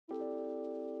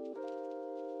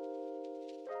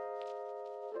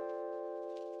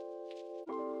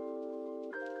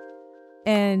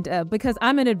And because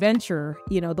I'm an adventurer,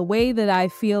 the way that I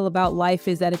feel about life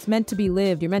is that it's meant to be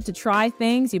lived. You're meant to try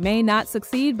things. You may not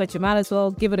succeed, but you might as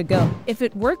well give it a go. If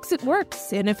it works, it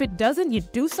works. And if it doesn't, you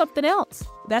do something else.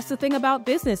 That's the thing about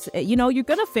business. You're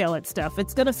going to fail at stuff.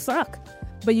 It's going to suck.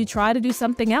 But you try to do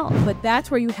something else. But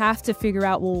that's where you have to figure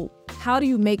out, well, how do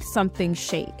you make something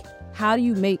shake? How do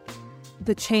you make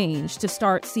the change to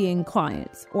start seeing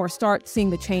clients or start seeing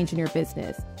the change in your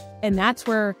business? And that's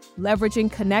where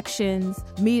leveraging connections,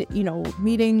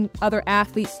 meeting other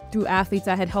athletes through athletes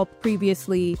I had helped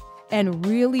previously, and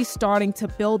really starting to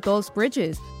build those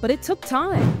bridges. But it took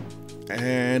time.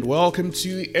 And welcome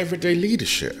to Everyday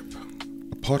Leadership,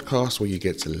 a podcast where you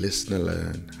get to listen and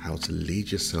learn how to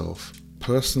lead yourself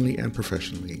personally and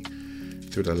professionally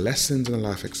through the lessons and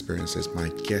life experiences my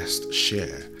guests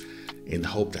share, in the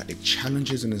hope that it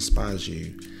challenges and inspires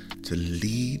you to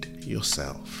lead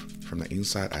yourself from the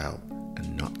inside out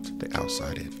and not the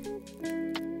outside in.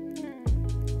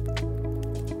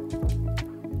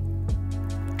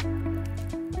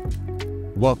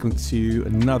 Welcome to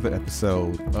another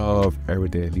episode of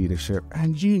Everyday Leadership.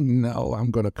 And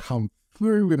I'm going to come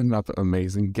through with another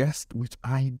amazing guest, which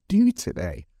I do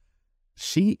today.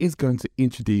 She is going to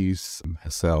introduce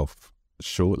herself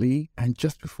shortly. And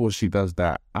just before she does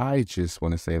that, I just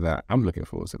want to say that I'm looking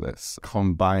forward to this.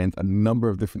 Combined a number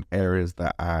of different areas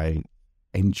that I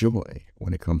enjoy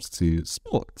when it comes to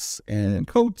sports and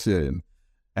coaching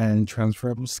and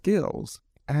transferable skills.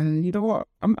 And you know what?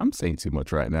 I'm saying too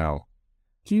much right now.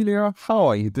 Julia, how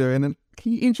are you doing? And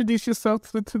can you introduce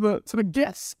yourself to the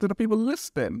guests, to the people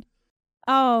listening?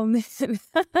 Oh,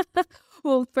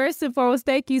 well, first and foremost,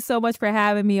 thank you so much for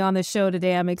having me on the show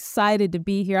today. I'm excited to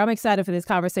be here. I'm excited for this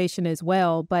conversation as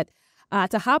well. But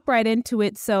to hop right into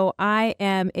it, so I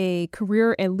am a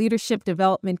career and leadership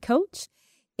development coach,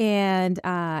 and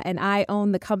I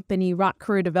own the company Rock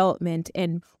Career Development.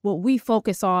 And what we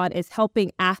focus on is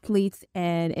helping athletes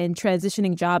and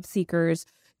transitioning job seekers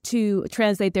to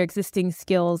translate their existing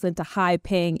skills into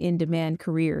high-paying, in-demand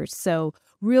careers. So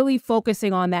really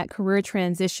focusing on that career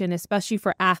transition, especially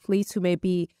for athletes who may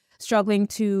be struggling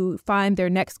to find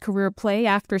their next career play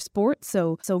after sports.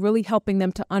 So really helping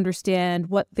them to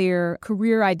understand what their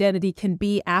career identity can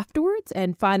be afterwards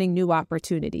and finding new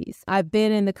opportunities. I've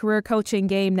been in the career coaching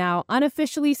game now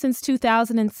unofficially since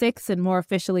 2006 and more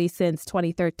officially since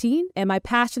 2013. And my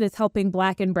passion is helping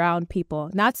Black and Brown people.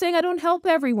 Not saying I don't help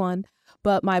everyone,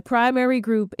 but my primary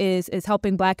group is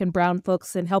helping Black and Brown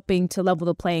folks and helping to level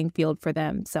the playing field for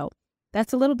them. So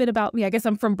that's a little bit about me. I guess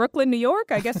I'm from Brooklyn, New York.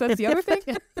 I guess that's the other thing.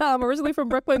 I'm originally from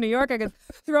Brooklyn, New York. I could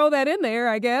throw that in there,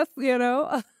 I guess,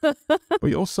 Well,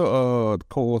 you're also a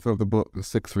co-author of the book, The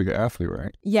Six-Figure Athlete,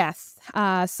 right? Yes.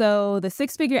 So The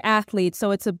Six-Figure Athlete.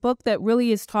 So it's a book that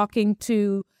really is talking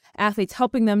to athletes,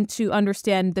 helping them to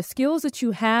understand the skills that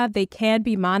you have, they can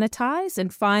be monetized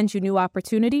and find you new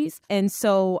opportunities. And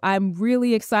so I'm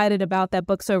really excited about that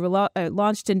book. So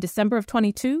launched in December of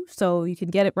 22, so you can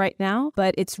get it right now.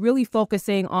 But it's really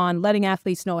focusing on letting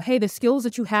athletes know, hey, the skills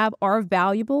that you have are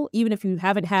valuable. Even if you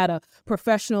haven't had a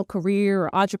professional career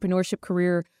or entrepreneurship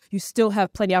career, you still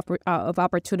have plenty of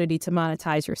opportunity to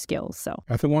monetize your skills. So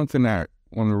I think one of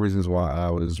the reasons why I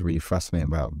was really fascinated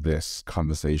about this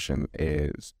conversation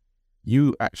is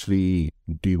you actually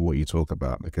do what you talk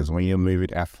about, because when you're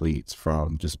moving athletes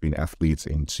from just being athletes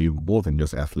into more than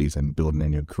just athletes and building a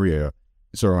new career,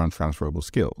 it's around transferable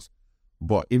skills.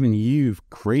 But even you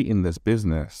creating this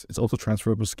business, it's also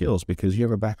transferable skills because you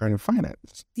have a background in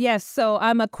finance. Yes. So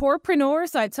I'm a corepreneur.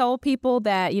 So I tell people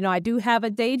that, I do have a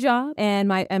day job and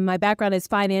my background is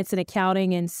finance and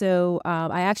accounting. And so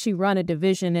I actually run a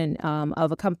division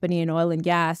of a company in oil and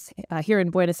gas here in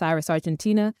Buenos Aires,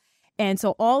 Argentina. And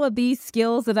so all of these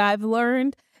skills that I've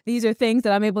learned, these are things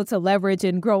that I'm able to leverage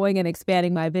in growing and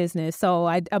expanding my business. So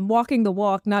I'm walking the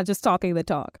walk, not just talking the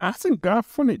talk. I think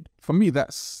for me,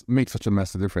 that makes such a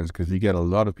massive difference, because you get a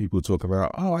lot of people talk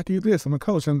about, oh, I do this, I'm a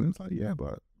coach. And it's like, yeah,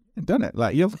 but you've done it.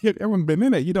 Like, you haven't been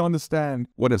in it. You don't understand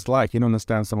what it's like. You don't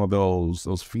understand some of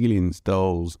those feelings,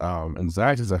 those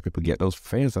anxieties that people get, those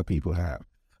fears that people have.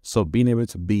 So being able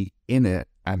to be in it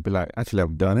and be like, actually,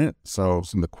 I've done it. So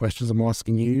some of the questions I'm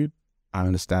asking you, I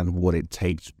understand what it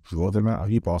takes to draw them out of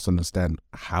you, but also understand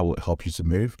how it helps you to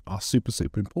move are super,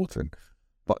 super important.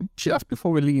 But just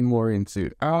before we lean more into,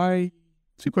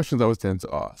 two questions I always tend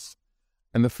to ask.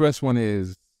 And the first one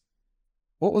is,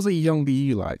 what was a younger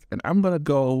you like? And I'm going to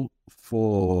go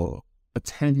for a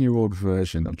 10-year-old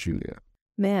version of Julia.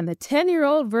 Man, the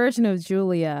 10-year-old version of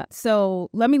Julia. So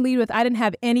let me lead with, I didn't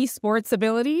have any sports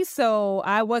abilities. So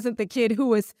I wasn't the kid who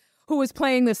was who was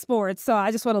playing the sports. So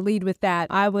I just want to lead with that.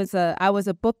 I was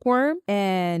a bookworm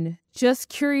and just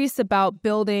curious about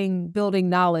building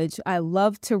knowledge. I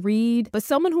love to read, but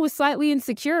someone who was slightly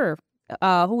insecure,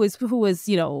 who was,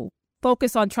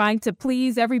 focused on trying to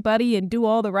please everybody and do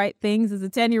all the right things as a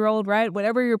 10-year-old, right?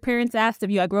 Whatever your parents asked of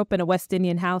you. I grew up in a West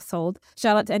Indian household.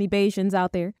 Shout out to any Bajans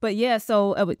out there. But yeah,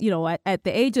 so, at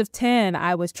the age of 10,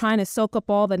 I was trying to soak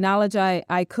up all the knowledge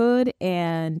I could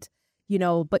and,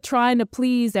 but trying to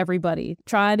please everybody,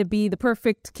 trying to be the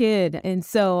perfect kid. And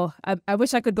so I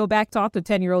wish I could go back, talk to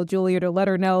 10-year-old Julia to let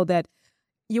her know that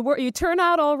you turn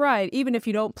out all right, even if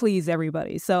you don't please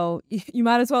everybody. So you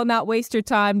might as well not waste your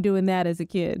time doing that as a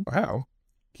kid. Wow.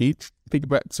 Can you think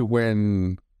back to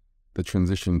when the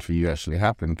transition for you actually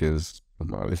happened? Because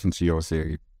I listen to you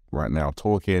obviously right now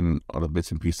talking on the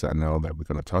bits and pieces I know that we're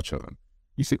going to touch on.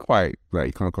 You seem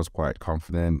you come across quite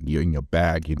confident. You're in your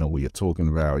bag, you know what you're talking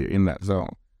about. You're in that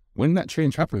zone. When did that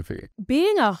change happen for you?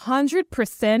 Being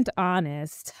 100%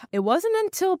 honest, it wasn't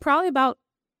until probably about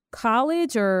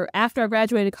college or after I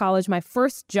graduated college, my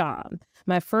first job,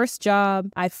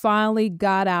 I finally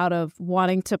got out of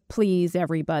wanting to please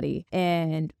everybody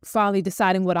and finally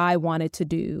deciding what I wanted to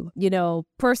do.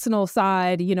 Personal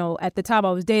side, at the time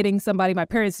I was dating somebody my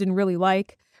parents didn't really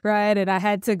like, right? And I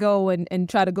had to go and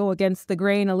try to go against the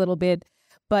grain a little bit.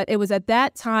 But it was at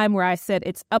that time where I said,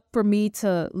 it's up for me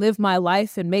to live my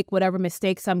life and make whatever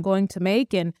mistakes I'm going to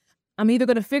make. And I'm either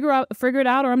going to figure it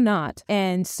out or I'm not.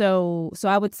 And so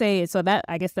I would say, that,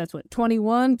 I guess that's what,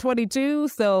 21, 22.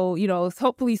 So,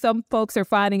 hopefully some folks are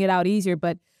finding it out easier.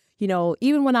 But,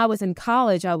 even when I was in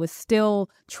college, I was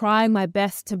still trying my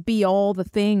best to be all the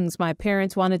things my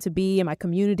parents wanted to be and my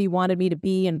community wanted me to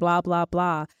be and blah, blah,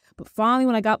 blah. But finally,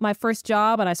 when I got my first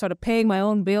job and I started paying my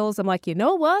own bills, I'm like, you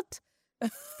know what?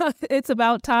 It's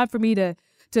about time for me to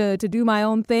do my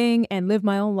own thing and live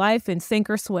my own life and sink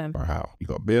or swim. Wow. You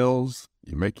got bills,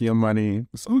 you're making your money.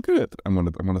 It's all good. I'm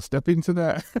gonna step into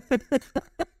that.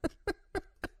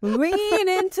 Lean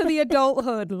into the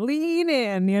adulthood. Lean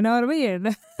in, you know what I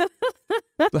mean?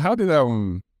 So how did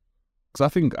because I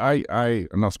think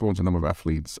and I've spoken to a number of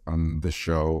athletes on this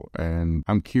show, and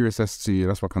I'm curious as to,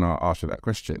 that's why I kind of asked you that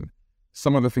question.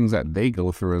 Some of the things that they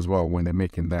go through as well when they're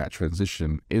making that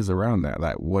transition is around that.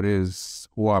 Like,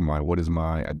 who am I? What is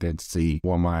my identity?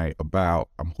 What am I about?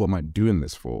 Who am I doing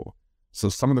this for? So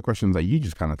some of the questions that you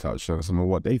just kind of touched on, some of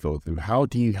what they go through, how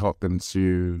do you help them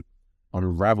to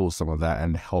unravel some of that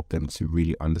and help them to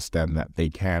really understand that they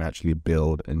can actually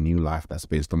build a new life that's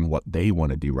based on what they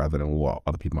want to do rather than what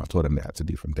other people have told them they had to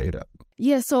do from data?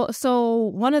 Yeah,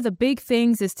 so one of the big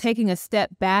things is taking a step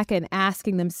back and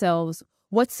asking themselves,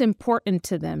 what's important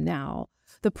to them now?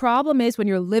 The problem is when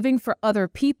you're living for other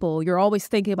people, you're always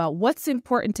thinking about what's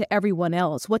important to everyone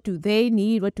else. What do they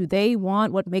need? What do they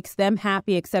want? What makes them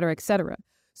happy, et cetera, et cetera.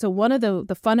 So one of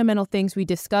the fundamental things we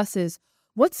discuss is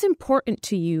what's important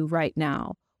to you right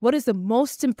now? What is the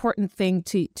most important thing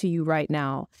to you right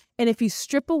now? And if you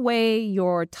strip away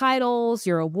your titles,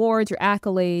 your awards, your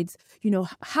accolades,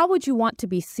 how would you want to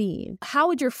be seen? How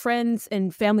would your friends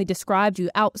and family describe you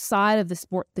outside of the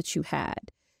sport that you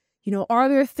had? Are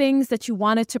there things that you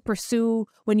wanted to pursue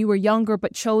when you were younger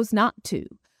but chose not to?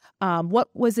 What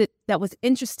was it that was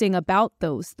interesting about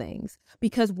those things?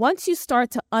 Because once you start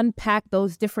to unpack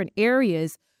those different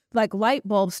areas, like light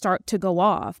bulbs start to go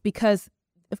off, because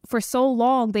for so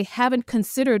long they haven't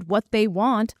considered what they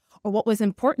want or what was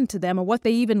important to them or what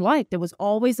they even liked. It was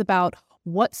always about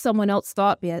what someone else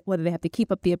thought, whether they have to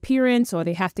keep up the appearance or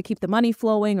they have to keep the money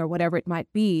flowing or whatever it might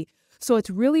be. So it's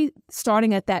really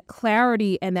starting at that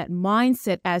clarity and that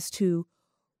mindset as to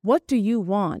what do you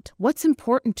want? What's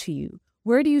important to you?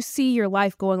 Where do you see your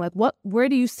life going? Where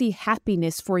do you see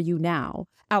happiness for you now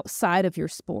outside of your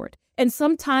sport? And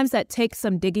sometimes that takes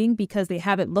some digging because they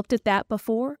haven't looked at that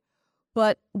before.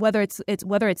 But whether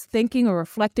it's thinking or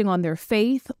reflecting on their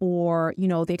faith or,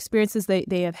 the experiences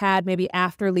they have had maybe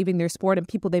after leaving their sport and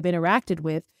people they've interacted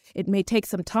with, it may take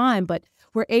some time, but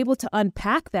we're able to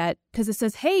unpack that because it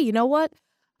says, hey, you know what?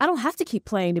 I don't have to keep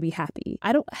playing to be happy.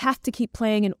 I don't have to keep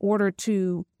playing in order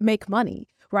to make money,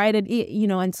 right? And,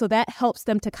 and so that helps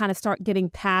them to kind of start getting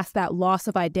past that loss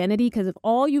of identity, because if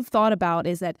all you've thought about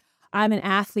is that I'm an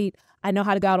athlete, I know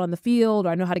how to go out on the field or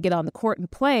I know how to get on the court and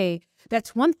play,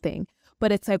 that's one thing.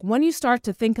 But it's like when you start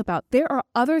to think about there are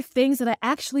other things that I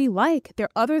actually like. There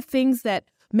are other things that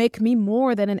make me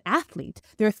more than an athlete.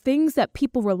 There are things that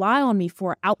people rely on me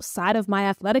for outside of my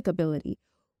athletic ability.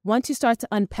 Once you start to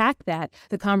unpack that,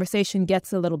 the conversation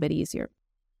gets a little bit easier.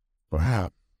 Wow.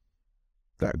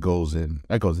 That goes in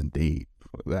deep.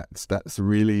 That's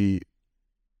really,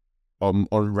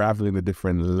 unraveling the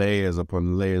different layers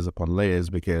upon layers upon layers,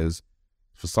 because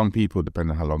for some people,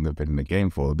 depending on how long they've been in the game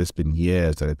for, there's been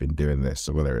years that they've been doing this.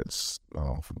 So whether it's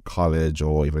from college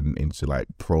or even into like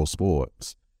pro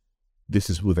sports, this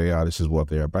is who they are. This is what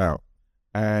they're about.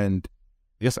 And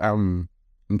yes, I'm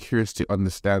curious to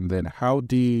understand then, how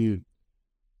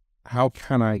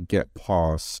can I get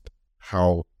past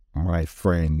how my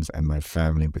friends and my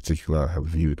family in particular have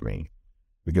viewed me?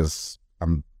 Because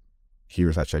I'm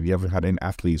curious, actually, have you ever had any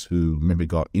athletes who maybe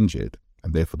got injured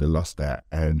and therefore they lost that,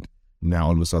 and now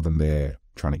all of a sudden they're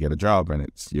trying to get a job and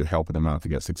you're helping them out to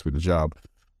get 6 figure job,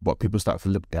 but people start to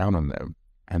look down on them,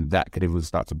 and that could even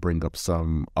start to bring up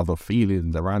some other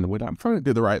feelings around the way that I'm trying to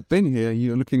do the right thing here.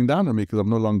 You're looking down on me because I'm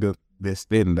no longer this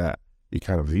thing that you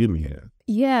kind of view me as.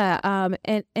 Yeah,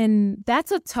 and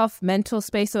that's a tough mental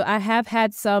space. So I have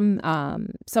had some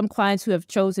clients who have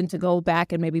chosen to go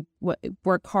back and maybe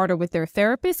work harder with their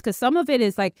therapist, because some of it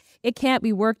is like, it can't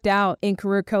be worked out in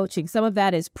career coaching. Some of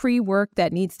that is pre-work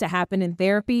that needs to happen in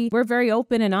therapy. We're very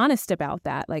open and honest about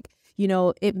that. Like,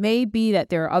 it may be that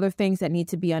there are other things that need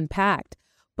to be unpacked.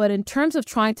 But in terms of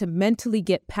trying to mentally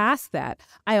get past that,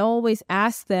 I always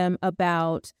ask them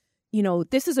about,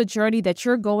 this is a journey that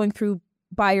you're going through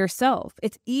by yourself.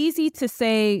 It's easy to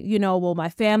say, well, my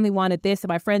family wanted this and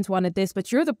my friends wanted this, but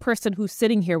you're the person who's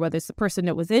sitting here, whether it's the person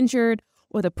that was injured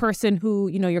or the person who,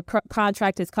 your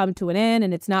contract has come to an end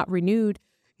and it's not renewed.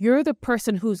 You're the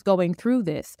person who's going through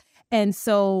this. And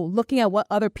so looking at what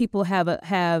other people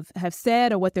have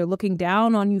said or what they're looking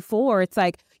down on you for, it's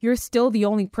like, you're still the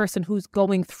only person who's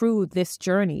going through this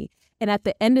journey. And at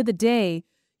the end of the day,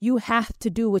 you have to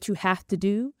do what you have to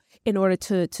do in order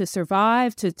to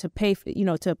survive, to pay,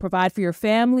 to provide for your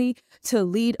family, to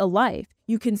lead a life.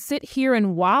 You can sit here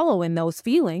and wallow in those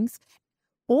feelings,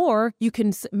 or you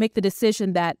can make the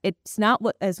decision that it's not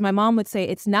what, as my mom would say,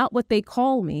 it's not what they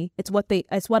call me, it's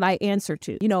what I answer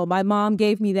to. My mom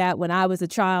gave me that when I was a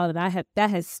child, and that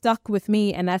has stuck with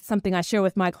me, and that's something I share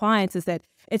with my clients, is that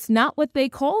it's not what they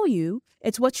call you,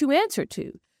 it's what you answer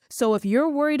to. So if you're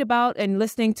worried about and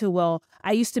listening to, well,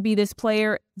 I used to be this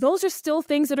player, those are still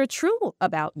things that are true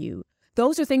about you.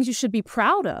 Those are things you should be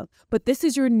proud of. But this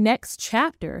is your next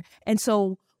chapter. And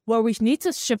so where we need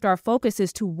to shift our focus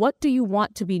is to, what do you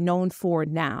want to be known for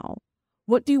now?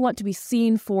 What do you want to be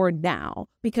seen for now?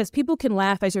 Because people can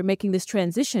laugh as you're making this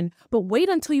transition, but wait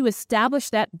until you establish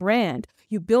that brand,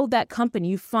 you build that company,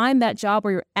 you find that job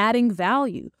where you're adding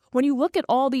value. When you look at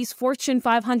all these Fortune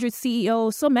 500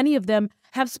 CEOs, so many of them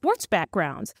have sports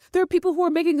backgrounds. There are people who are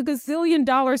making $1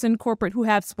 gazillion in corporate who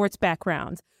have sports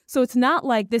backgrounds. So it's not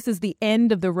like this is the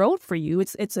end of the road for you.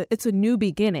 It's a new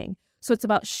beginning. So it's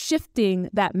about shifting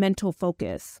that mental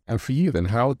focus. And for you then,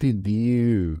 how did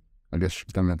you, I guess,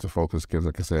 shift that mental focus? Because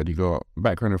like I said, you got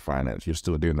background in finance, you're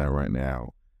still doing that right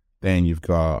now. Then you've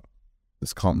got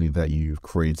this company that you've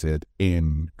created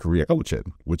in career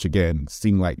coaching, which again,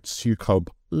 seem like two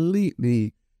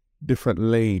completely different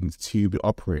lanes to be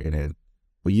operating in.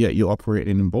 But yet you're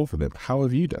operating in both of them. How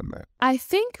have you done that? I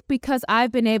think because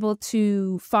I've been able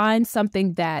to find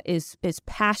something that is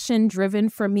passion driven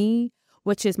for me,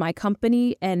 which is my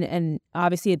company. And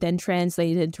obviously it then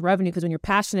translated into revenue, because when you're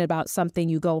passionate about something,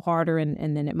 you go harder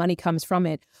and then money comes from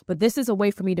it. But this is a way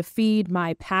for me to feed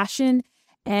my passion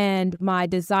and my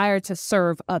desire to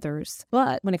serve others.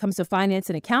 But when it comes to finance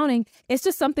and accounting, it's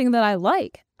just something that I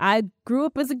like. I grew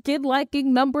up as a kid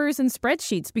liking numbers and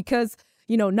spreadsheets because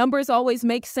numbers always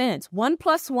make sense. 1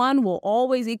 + 1 will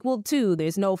always equal 2.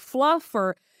 There's no fluff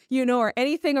or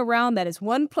anything around that. Is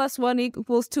 1 + 1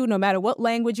 = 2, no matter what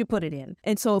language you put it in.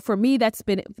 And so for me, that's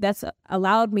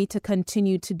allowed me to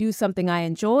continue to do something I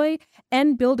enjoy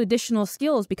and build additional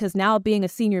skills, because now being a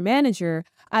senior manager,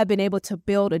 I've been able to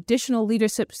build additional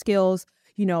leadership skills,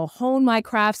 hone my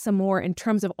craft some more in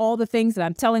terms of all the things that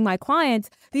I'm telling my clients.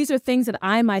 These are things that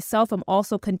I myself am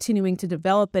also continuing to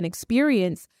develop and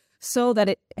experience, so that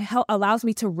it allows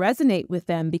me to resonate with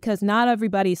them, because not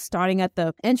everybody's starting at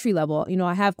the entry level.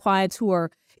 I have clients who are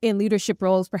in leadership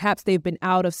roles. Perhaps they've been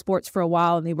out of sports for a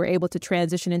while and they were able to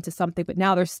transition into something, but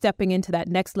now they're stepping into that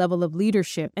next level of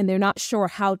leadership and they're not sure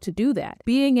how to do that.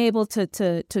 Being able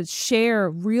to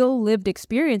share real lived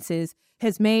experiences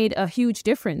has made a huge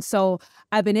difference. So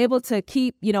I've been able to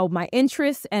keep, my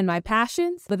interests and my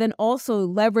passions, but then also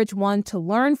leverage one to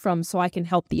learn from so I can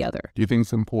help the other. Do you think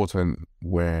it's important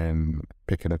when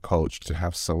picking a coach to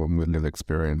have someone with lived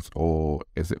experience, or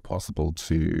is it possible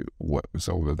to work with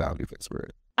someone without lived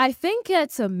experience? I think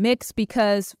it's a mix,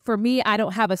 because for me, I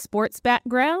don't have a sports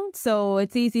background. So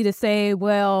it's easy to say,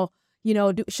 well,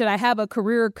 Should I have a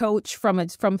career coach from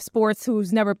sports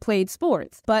who's never played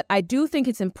sports? But I do think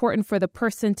it's important for the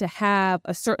person to have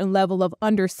a certain level of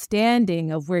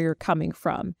understanding of where you're coming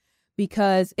from.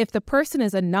 Because if the person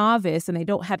is a novice and they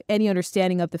don't have any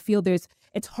understanding of the field, it's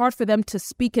hard for them to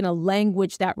speak in a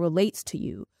language that relates to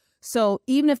you. So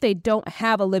even if they don't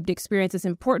have a lived experience, it's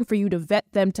important for you to vet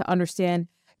them to understand,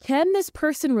 can this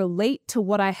person relate to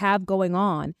what I have going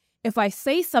on? If I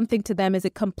say something to them, is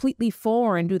it completely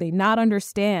foreign? Do they not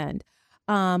understand?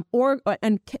 And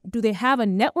do they have a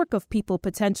network of people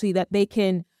potentially that they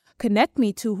can connect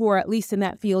me to who are at least in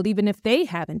that field, even if they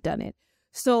haven't done it?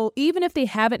 So even if they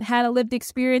haven't had a lived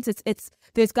experience,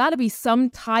 there's got to be some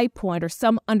tie point or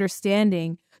some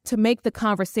understanding to make the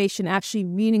conversation actually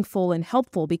meaningful and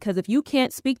helpful. Because if you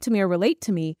can't speak to me or relate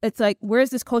to me, it's like, where's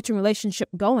this coaching relationship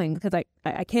going? Because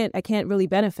I can't really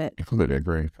benefit. I completely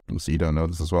agree. So you don't know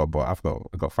this as well, but I've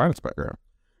got finance background.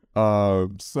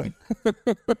 So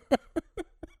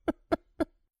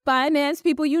finance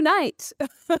people unite.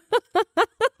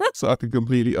 So I can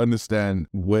completely understand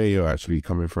where you're actually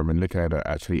coming from and look at it.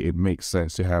 Actually, it makes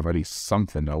sense to have at least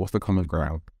something. Now, what's the common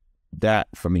ground? That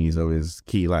for me is always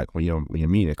key. Like when you're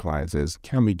meeting clients, is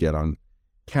can we get on?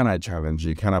 Can I challenge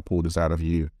you? Can I pull this out of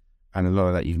you? And a lot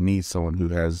of that, you need someone who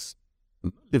has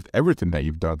lived everything that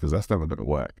you've done, because that's never going to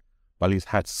work. But at least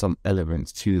had some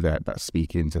elements to that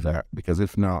speak into that. Because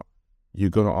if not, you're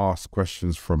going to ask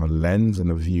questions from a lens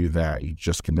and a view that you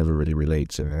just can never really relate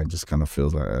to, and it just kind of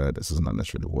feels like this is not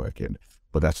necessarily working.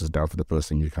 But that's just down to the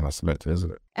person you kind of select,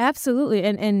 isn't it? Absolutely.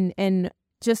 And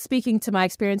just speaking to my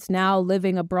experience now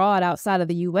living abroad outside of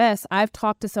the U.S., I've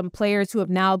talked to some players who have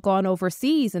now gone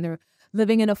overseas and they're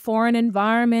living in a foreign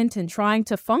environment and trying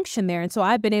to function there. And so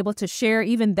I've been able to share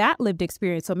even that lived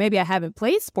experience. So maybe I haven't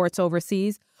played sports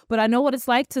overseas, but I know what it's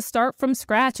like to start from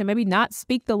scratch and maybe not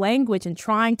speak the language and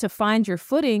trying to find your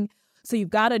footing. So you've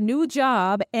got a new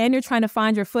job and you're trying to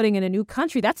find your footing in a new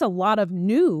country. That's a lot of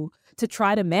new to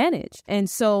try to manage. And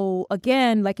so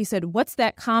again, like you said, what's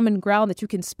that common ground that you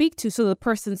can speak to so the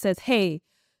person says, hey,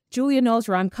 Julia knows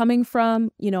where I'm coming from.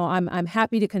 I'm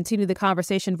happy to continue the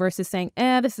conversation versus saying,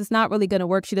 this is not really going to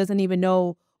work. She doesn't even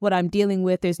know what I'm dealing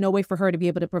with. There's no way for her to be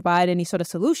able to provide any sort of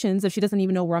solutions if she doesn't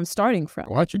even know where I'm starting from.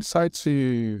 Why'd you decide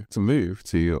to move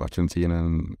to Argentina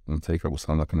and take up what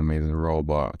sounds like an amazing role?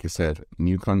 But like you said,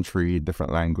 new country,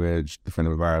 different language,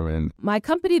 different environment. My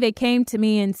company, they came to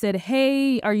me and said,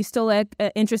 hey, are you still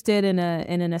interested in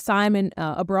an assignment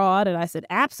abroad? And I said,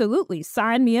 absolutely,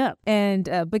 sign me up. And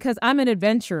because I'm an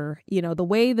adventurer, the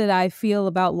way that I feel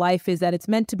about life is that it's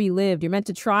meant to be lived. You're meant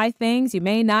to try things. You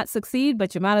may not succeed,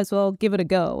 but you might as well give it a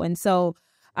go. And so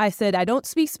I said, I don't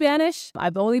speak Spanish.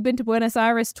 I've only been to Buenos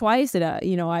Aires twice. And,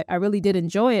 I really did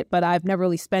enjoy it, but I've never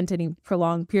really spent any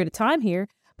prolonged period of time here.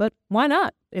 But why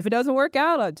not? If it doesn't work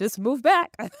out, I'll just move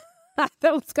back.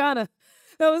 That was kind of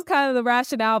the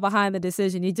rationale behind the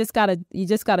decision. You just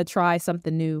gotta try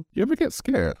something new. You ever get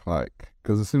scared?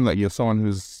 Because it seems like you're someone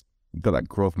who's got that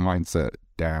growth mindset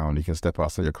down. You can step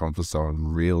outside your comfort zone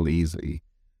real easy.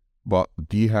 But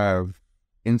do you have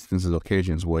instances,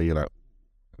 occasions where you're like,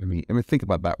 let me think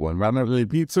about that one. Rather than really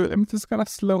beat to it, let me just kind of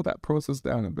slow that process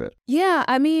down a bit. Yeah,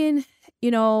 I mean,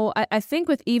 I think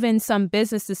with even some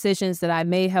business decisions that I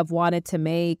may have wanted to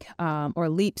make or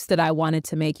leaps that I wanted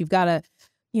to make, you've got to,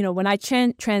 when I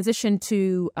transitioned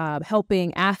to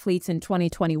helping athletes in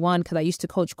 2021, because I used to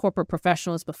coach corporate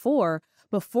professionals before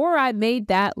I made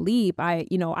that leap,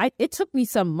 it took me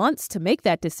some months to make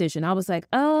that decision. I was like,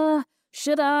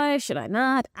 should I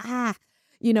not?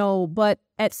 But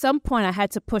at some point I had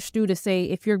to push through to say,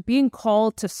 if you're being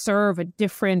called to serve a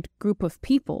different group of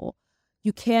people,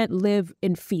 you can't live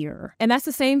in fear. And that's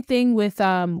the same thing with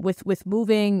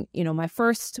moving. When I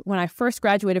first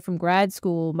graduated from grad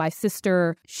school, my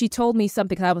sister, she told me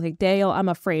something, because I was like, Dale, I'm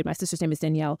afraid. My sister's name is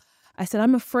Danielle. I said,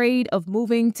 I'm afraid of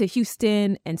moving to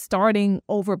Houston and starting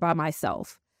over by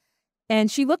myself. And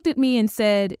she looked at me and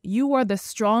said, you are the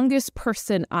strongest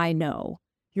person I know.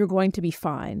 You're going to be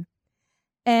fine.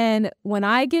 And when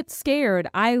I get scared,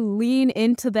 I lean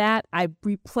into that. I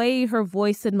replay her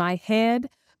voice in my head,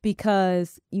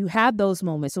 because you have those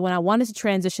moments. So when I wanted to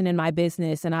transition in my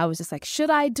business and I was just like,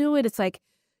 should I do it? It's like,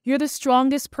 you're the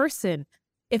strongest person.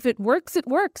 If it works, it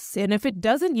works. And if it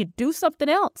doesn't, you do something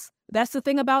else. That's the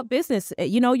thing about business.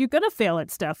 You're going to fail at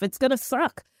stuff. It's going to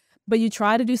suck. But you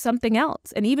try to do something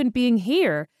else. And even being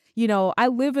here, I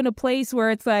live in a place where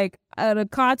it's like on a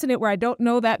continent where I don't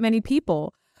know that many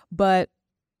people. But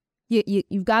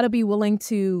you've got to be willing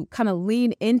to kind of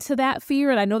lean into that fear.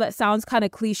 And I know that sounds kind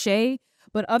of cliche,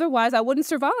 but otherwise I wouldn't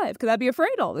survive, because I'd be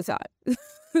afraid all the time.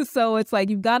 So it's like,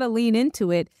 you've got to lean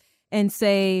into it and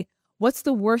say, what's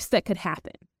the worst that could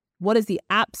happen? What is the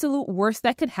absolute worst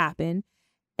that could happen?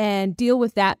 And deal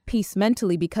with that piece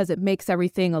mentally, because it makes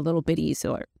everything a little bit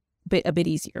easier, a bit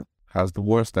easier. Has the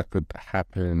worst that could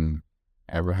happen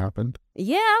ever happened?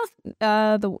 Yeah,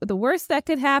 the worst that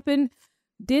could happen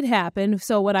did happen.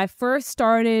 So when I first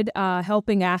started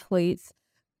helping athletes,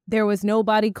 there was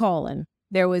nobody calling.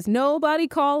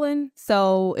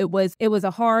 So it was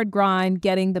a hard grind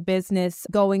getting the business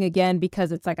going again,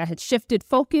 because it's like I had shifted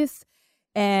focus.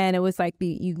 And it was like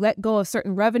you let go of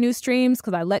certain revenue streams,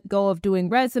 because I let go of doing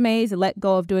resumes and let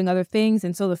go of doing other things.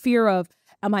 And so the fear of,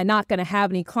 am I not going to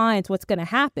have any clients? What's going to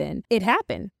happen? It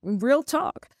happened. Real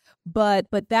talk. But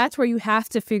that's where you have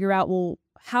to figure out, well,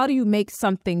 how do you make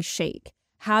something shake?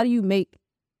 How do you make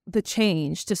the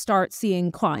change to start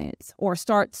seeing clients or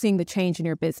start seeing the change in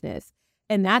your business?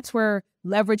 And that's where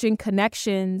leveraging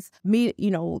connections,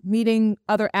 meeting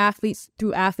other athletes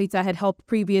through athletes I had helped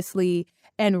previously,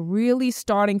 and really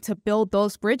starting to build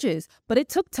those bridges. But it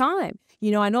took time.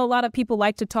 I know a lot of people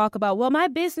like to talk about, well, my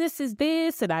business is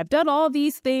this and I've done all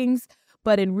these things.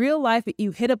 But in real life,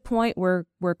 you hit a point where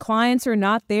clients are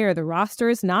not there. The roster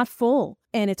is not full,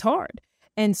 and it's hard.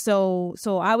 And so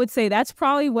I would say that's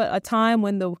probably a time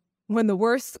when the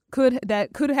worst could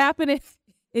happen.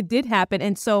 It did happen.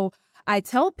 And so I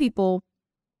tell people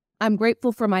I'm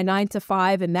grateful for my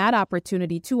 9-to-5 and that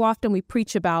opportunity. Too often we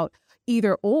preach about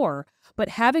either or, but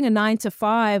having a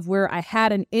 9-to-5 where I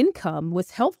had an income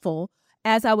was helpful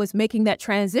as I was making that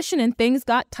transition and things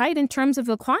got tight in terms of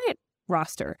the client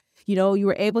roster. You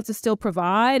were able to still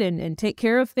provide and take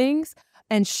care of things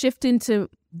and shift into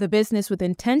the business with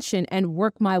intention and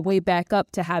work my way back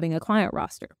up to having a client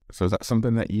roster. So is that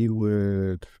something that you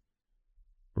would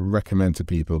recommend to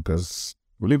people? Because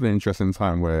we live in an interesting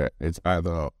time where it's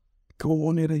either go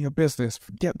on into your business,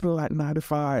 forget the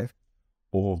 9-to-5,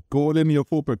 or go on into your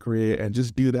corporate career and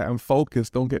just do that and focus,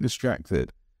 don't get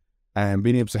distracted. And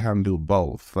being able to handle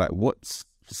both. Like, what's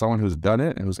for someone who's done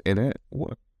it and who's in it,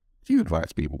 what do you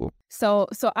advise people? So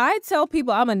I tell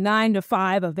people I'm a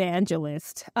 9-to-5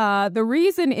 evangelist. The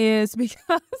reason is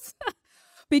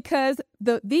because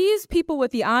these people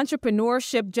with the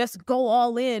entrepreneurship just go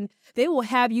all in. They will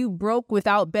have you broke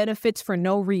without benefits for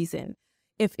no reason.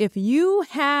 If you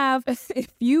have a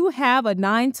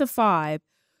 9-to-5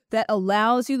 that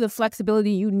allows you the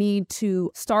flexibility you need to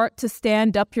start to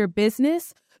stand up your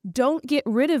business, don't get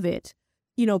rid of it.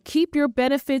 Keep your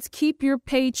benefits, keep your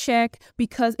paycheck,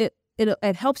 because it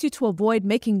helps you to avoid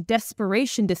making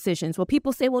desperation decisions. Well,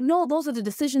 people say, well, no, those are the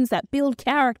decisions that build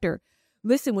character.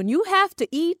 Listen, when you have to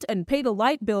eat and pay the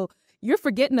light bill, you're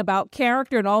forgetting about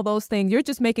character and all those things. You're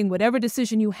just making whatever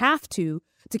decision you have to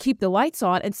keep the lights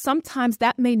on. And sometimes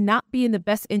that may not be in the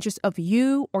best interest of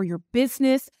you or your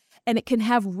business, and it can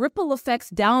have ripple effects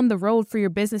down the road for your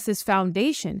business's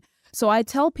foundation. So I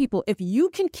tell people, if you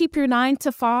can keep your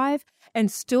 9-to-5 and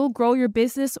still grow your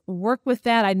business, work with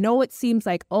that. I know it seems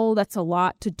like, oh, that's a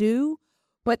lot to do,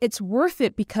 but it's worth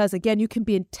it because, again, you can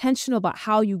be intentional about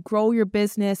how you grow your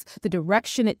business, the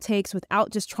direction it takes,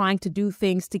 without just trying to do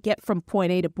things to get from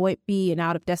point A to point B and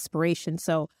out of desperation.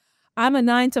 So I'm a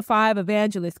 9-to-5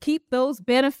 evangelist. Keep those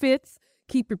benefits.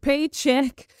 Keep your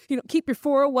paycheck, keep your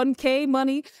 401k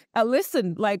money.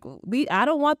 Listen, I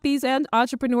don't want these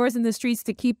entrepreneurs in the streets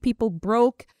to keep people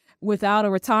broke without a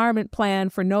retirement plan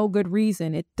for no good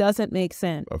reason. It doesn't make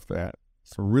sense. Of that.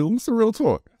 It's a real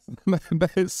talk.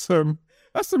 That's some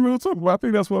real talk. Well, I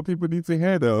think that's what people need to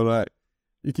hear, though. Like,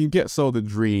 you can get sold a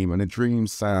dream, and the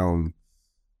dreams sound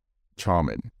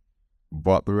charming.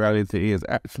 But the reality is,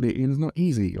 actually, it is not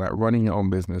easy. Like, running your own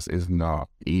business is not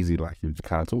easy, like you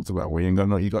kind of talked about. Where you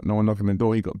got no one knocking the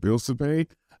door, you got bills to pay.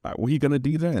 Like, what are you going to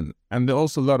do then? And there are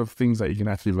also a lot of things that you can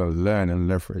actually learn and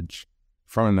leverage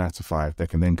from a 9-to-5 that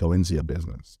can then go into your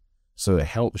business. So it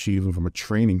helps you even from a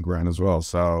training ground as well.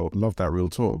 So love that real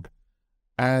talk.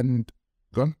 And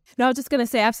go on. No, I was just going to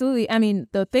say, absolutely. I mean,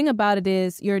 the thing about it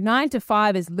is your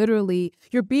 9-to-5 is literally,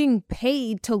 you're being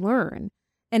paid to learn.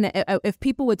 And if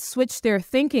people would switch their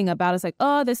thinking about it, it's like,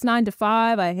 oh, this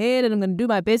 9-to-5, I hate it, I'm going to do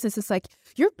my business. It's like,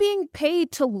 you're being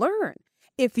paid to learn.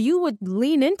 If you would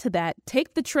lean into that,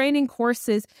 take the training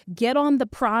courses, get on the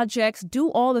projects, do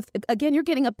all again, you're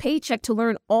getting a paycheck to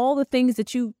learn all the things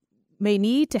that you may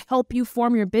need to help you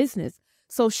form your business.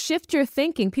 So shift your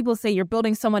thinking. People say you're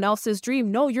building someone else's dream.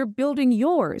 No, you're building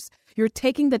yours. You're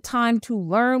taking the time to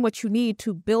learn what you need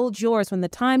to build yours when the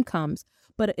time comes.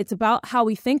 But it's about how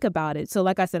we think about it. So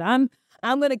like I said, I'm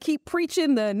going to keep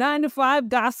preaching the 9-to-5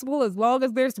 gospel as long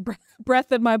as there's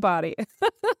breath in my body.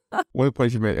 One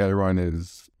point you made earlier on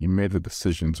is you made the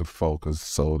decision to focus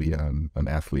solely on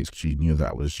athletes because you knew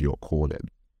that was your calling.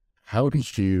 How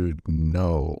did you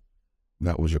know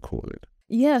that was your calling?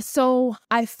 Yeah, so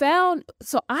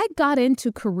I got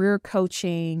into career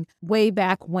coaching way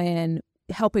back when,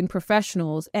 helping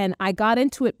professionals. And I got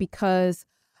into it because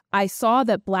I saw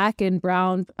that Black and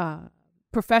brown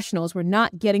professionals were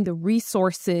not getting the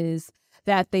resources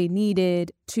that they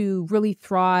needed to really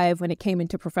thrive when it came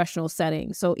into professional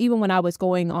settings. So even when I was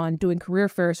going on doing career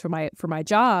fairs for my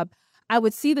job, I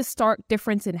would see the stark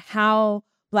difference in how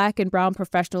Black and brown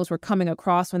professionals were coming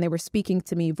across when they were speaking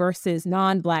to me versus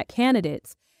non-Black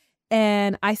candidates.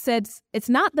 And I said, it's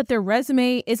not that their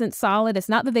resume isn't solid. It's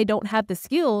not that they don't have the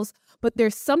skills, but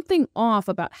there's something off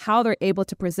about how they're able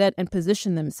to present and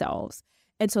position themselves.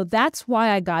 And so that's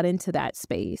why I got into that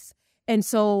space. And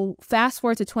so fast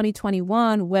forward to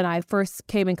 2021, when I first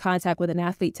came in contact with an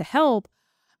athlete to help,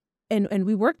 and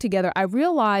we worked together, I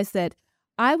realized that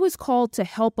I was called to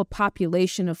help a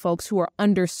population of folks who are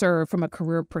underserved from a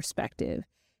career perspective.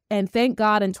 And thank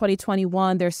God in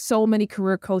 2021, there's so many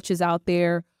career coaches out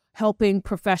there helping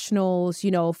professionals,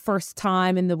 first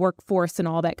time in the workforce and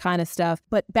all that kind of stuff.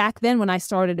 But back then when I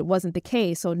started, it wasn't the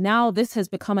case. So now this has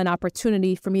become an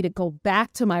opportunity for me to go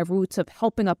back to my roots of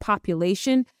helping a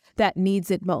population that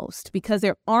needs it most, because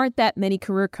there aren't that many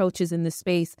career coaches in this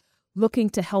space looking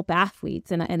to help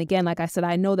athletes. And again, like I said,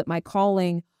 I know that my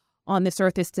calling on this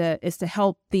earth is to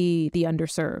help the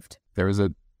underserved. There is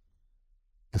a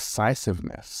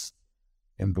decisiveness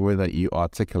in the way that you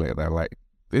articulate that, like,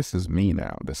 this is me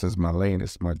now. This is my lane.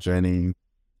 This is my journey.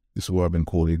 This is what I've been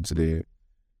called in to do.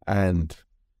 And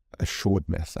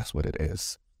assuredness, that's what it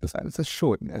is. It's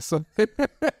assuredness.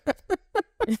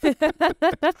 It's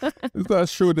that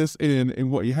assuredness in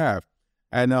what you have.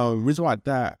 And the reason why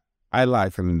that I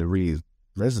like and the reason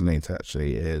resonates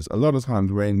actually is a lot of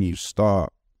times when you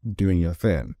start doing your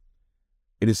thing,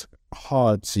 it is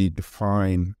hard to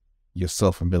define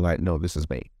yourself and be like, no, this is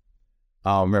me.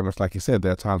 Remember, like you said,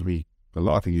 there are times a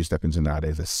lot of things you step into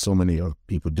nowadays, there's so many of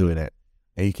people doing it,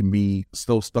 and you can be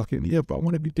still stuck in, but I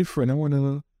want to be different. I want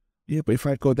to, but if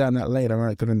I go down that lane, am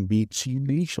I going to be too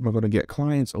niche? Am I going to get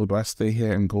clients, or do I stay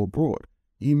here and go abroad?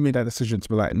 You made that decision to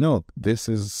be like, no, this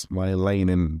is my lane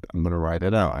and I'm going to ride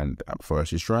it out. And at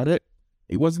first you tried it,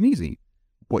 it wasn't easy,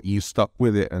 but you stuck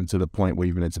with it, and to the point where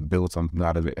you've been able to build something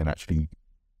out of it, and actually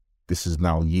this is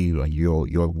now you, and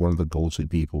you're one of the go-to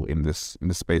people in this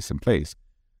space and place.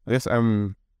 I guess I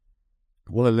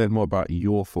want to learn more about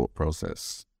your thought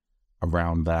process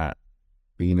around that,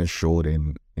 being assured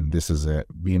in this is it,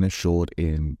 being assured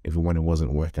in even when it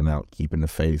wasn't working out, keeping the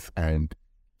faith and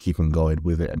keeping going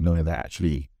with it, and knowing that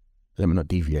actually, let me not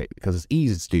deviate, because it's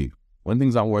easy to do. When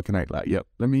things aren't working out, like,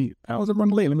 I was a wrong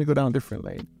lane, let me go down a different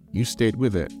lane. You stayed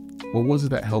with it. What was it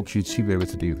that helped you to be able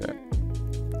to do that?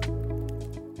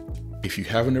 If you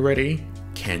haven't already,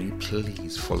 can you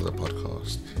please follow the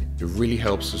podcast? It really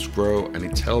helps us grow, and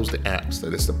it tells the apps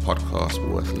that it's a podcast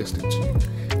worth listening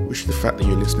to, which the fact that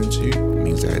you're listening to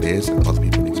means that it is, and other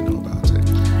people need to know about it.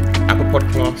 Apple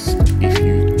Podcasts, if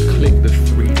you click the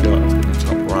three dots in the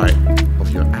top right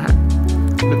of your app,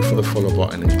 look for the follow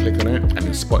button and click on it. And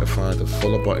in Spotify, the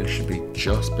follow button should be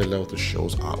just below the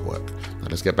show's artwork. Now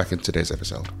let's get back into today's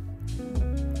episode.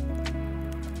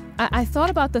 I thought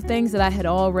about the things that I had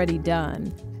already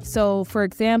done. So, for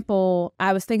example,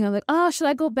 I was thinking like, should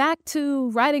I go back to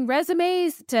writing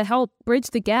resumes to help bridge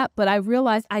the gap? But I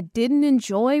realized I didn't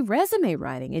enjoy resume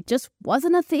writing. It just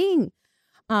wasn't a thing,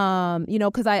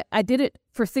 because I did it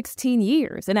for 16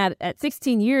 years. And at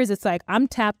 16 years, it's like I'm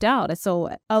tapped out.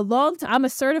 So I'm a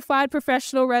certified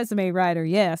professional resume writer.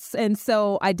 Yes. And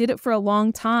so I did it for a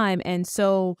long time. And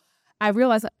so I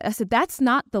realized, I said, that's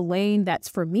not the lane that's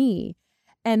for me.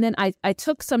 And then I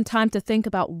took some time to think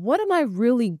about, what am I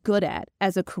really good at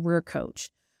as a career coach?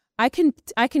 I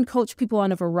can coach people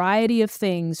on a variety of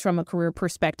things from a career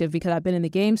perspective because I've been in the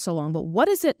game so long, but what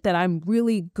is it that I'm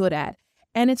really good at?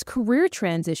 And it's career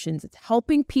transitions. It's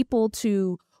helping people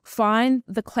to find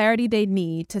the clarity they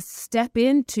need to step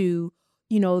into,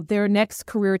 their next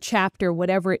career chapter,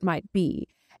 whatever it might be.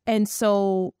 And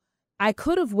so I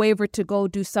could have wavered to go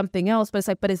do something else, but it's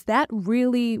like, but is that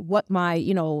really what my,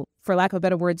 for lack of a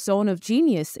better word, zone of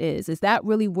genius is? Is that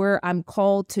really where I'm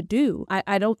called to do?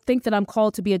 I don't think that I'm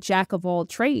called to be a jack of all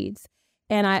trades.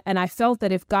 And I felt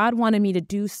that if God wanted me to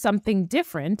do something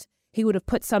different, he would have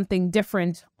put something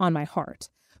different on my heart,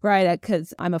 right?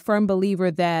 Because I'm a firm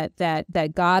believer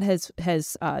that God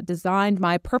has designed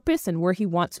my purpose and where he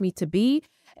wants me to be.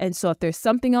 And so if there's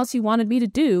something else he wanted me to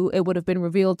do, it would have been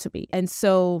revealed to me. And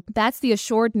so that's the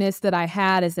assuredness that I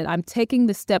had, is that I'm taking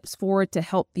the steps forward to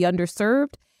help the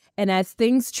underserved. And as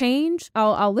things change,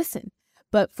 I'll listen.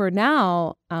 But for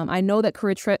now, I know that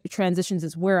career transitions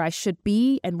is where I should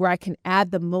be and where I can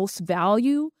add the most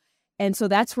value. And so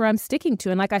that's where I'm sticking to.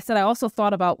 And like I said, I also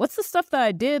thought about what's the stuff that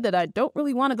I did that I don't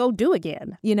really want to go do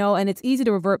again, and it's easy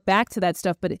to revert back to that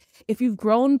stuff. But if you've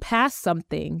grown past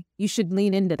something, you should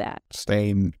lean into that.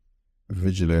 Staying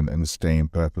vigilant and staying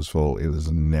purposeful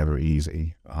is never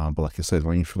easy. But like I said,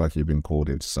 when you feel like you've been called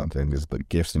into something, there's the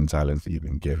gifts and talents that you've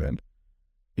been given.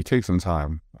 It takes some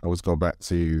time. I always go back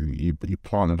to you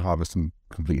plant and harvest in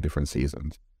completely different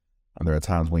seasons. And there are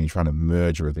times when you're trying to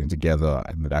merge everything together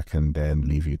and that can then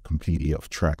leave you completely off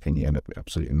track and you end up with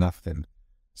absolutely nothing.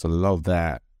 So I love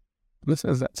that. Listen,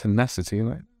 there's that tenacity.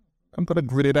 Like, I'm going to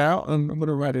grit it out and I'm going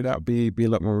to ride it out, be a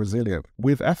lot more resilient.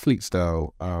 With athletes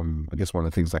though, I guess one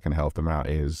of the things that can help them out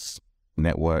is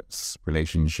networks,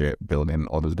 relationship building,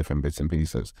 all those different bits and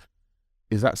pieces.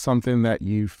 Is that something that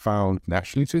you found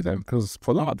naturally to them? Because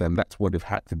for a lot of them, that's what they've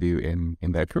had to do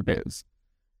in their careers.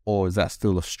 Or is that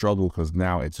still a struggle because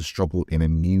now it's a struggle in a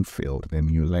new field, in a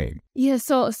new lane? Yeah,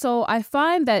 so I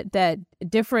find that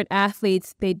different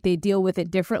athletes, they deal with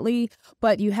it differently,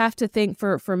 but you have to think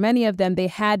for many of them, they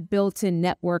had built-in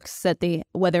networks that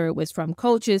whether it was from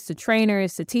coaches to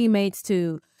trainers to teammates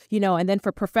to, and then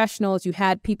for professionals, you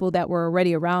had people that were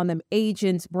already around them,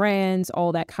 agents, brands,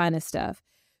 all that kind of stuff.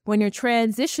 When you're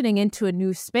transitioning into a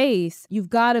new space,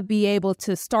 you've got to be able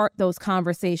to start those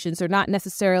conversations. They're not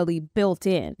necessarily built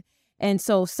in. And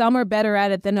so some are better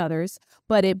at it than others,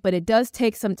 but it does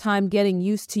take some time getting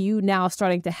used to you now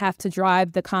starting to have to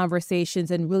drive the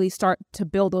conversations and really start to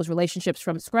build those relationships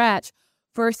from scratch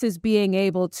versus being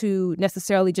able to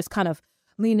necessarily just kind of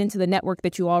lean into the network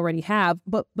that you already have.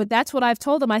 But that's what I've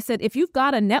told them. I said, if you've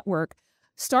got a network,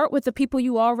 start with the people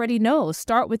you already know.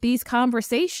 Start with these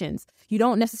conversations. You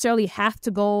don't necessarily have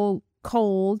to go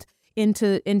cold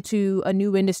into a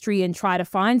new industry and try to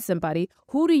find somebody.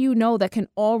 Who do you know that can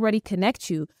already connect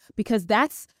you? Because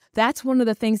that's one of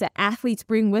the things that athletes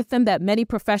bring with them that many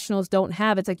professionals don't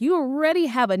have. It's like you already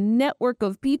have a network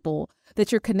of people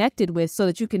that you're connected with so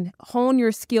that you can hone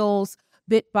your skills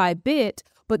bit by bit.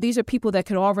 But these are people that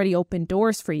can already open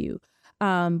doors for you.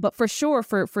 But for sure,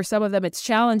 for some of them, it's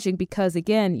challenging because,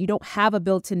 again, you don't have a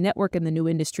built-in network in the new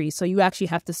industry. So you actually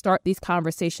have to start these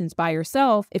conversations by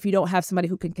yourself if you don't have somebody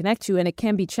who can connect you. And it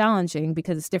can be challenging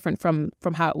because it's different from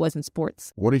how it was in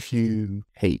sports. What if you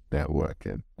hate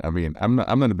networking? I mean, I'm not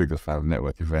the biggest fan of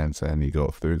network events and you go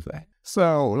through that.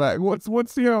 So, like,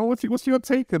 what's your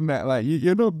take on that? Like,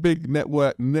 you're not a big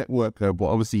networker, but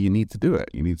obviously you need to do it.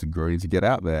 You need to grow, you need to get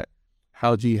out there.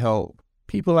 How do you help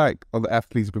people like other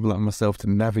athletes, people like myself, to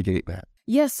navigate that?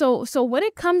 Yeah, so when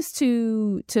it comes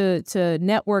to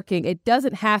networking, it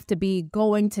doesn't have to be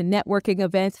going to networking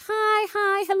events.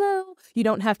 Hi, hello. You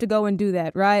don't have to go and do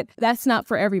that, right? That's not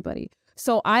for everybody.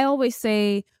 So I always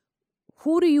say,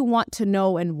 who do you want to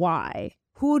know and why?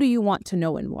 Who do you want to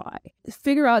know and why?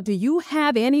 Figure out, do you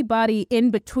have anybody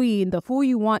in between the who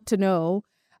you want to know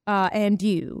and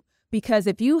you? Because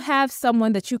if you have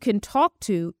someone that you can talk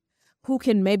to, who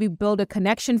can maybe build a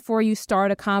connection for you,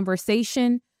 start a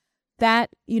conversation,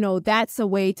 that's a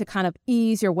way to kind of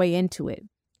ease your way into it.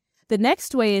 The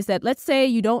next way is that, let's say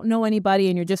you don't know anybody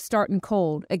and you're just starting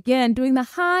cold. Again, doing the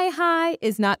hi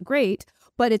is not great,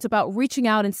 but it's about reaching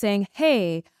out and saying,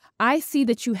 hey, I see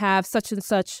that you have such and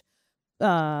such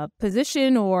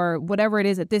position or whatever it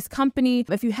is at this company.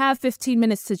 If you have 15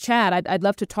 minutes to chat, I'd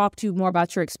love to talk to you more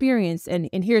about your experience.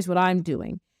 And here's what I'm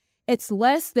doing. It's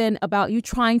less than about you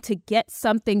trying to get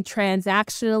something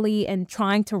transactionally and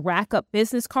trying to rack up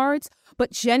business cards,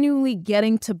 but genuinely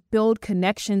getting to build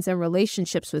connections and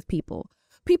relationships with people.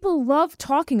 People love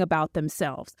talking about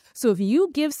themselves. So if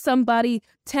you give somebody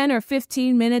 10 or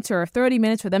 15 minutes or 30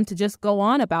 minutes for them to just go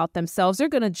on about themselves, they're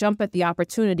going to jump at the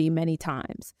opportunity many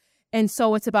times. And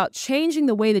so it's about changing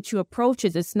the way that you approach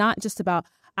it. It's not just about,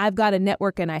 I've got a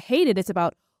network and I hate it. It's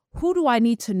about, who do I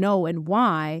need to know and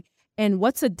why? And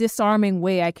what's a disarming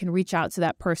way I can reach out to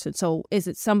that person? So is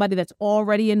it somebody that's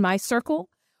already in my circle?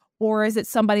 Or is it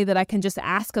somebody that I can just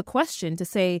ask a question to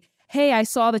say, hey, I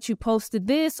saw that you posted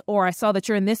this, or I saw that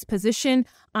you're in this position.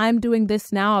 I'm doing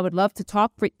this now. I would love to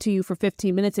talk to you for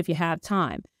 15 minutes if you have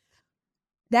time.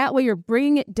 That way you're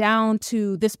bringing it down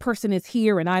to this person is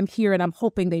here and I'm here and I'm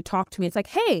hoping they talk to me. It's like,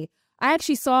 hey, I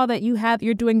actually saw that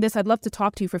you're doing this. I'd love to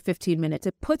talk to you for 15 minutes.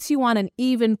 It puts you on an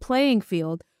even playing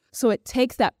field. So it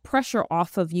takes that pressure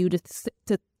off of you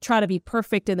to try to be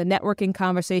perfect in the networking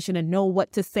conversation and know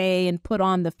what to say and put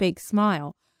on the fake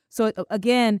smile. So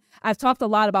again, I've talked a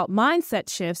lot about mindset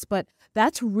shifts, but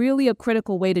that's really a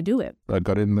critical way to do it. I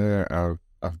got in there,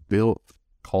 I've built,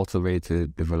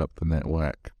 cultivated, developed the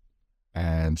network.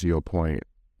 And to your point,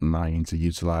 now you need to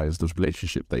utilize those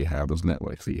relationships that you have, those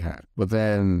networks that you have. But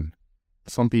then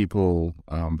some people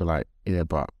be like, yeah,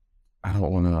 but I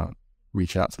don't want to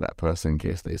reach out to that person in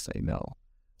case they say no.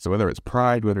 So whether it's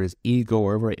pride, whether it's ego,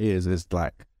 whatever it is, it's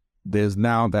like there's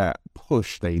now that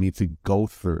push that you need to go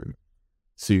through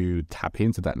to tap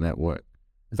into that network.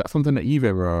 Is that something that you've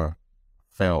ever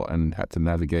felt and had to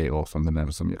navigate, or something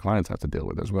that some of your clients have to deal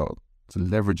with as well, to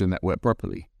leverage a network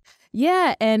properly?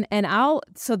 Yeah,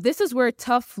 so this is where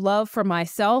tough love for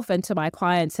myself and to my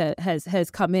clients has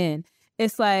come in.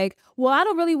 It's like, well, I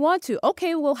don't really want to.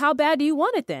 Okay, well, how bad do you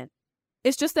want it then?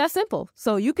 It's just that simple.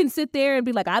 So you can sit there and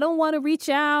be like, I don't want to reach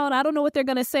out. I don't know what they're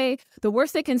going to say. The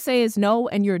worst they can say is no,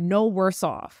 and you're no worse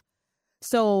off.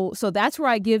 So that's where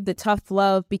I give the tough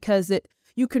love, because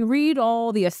you can read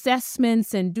all the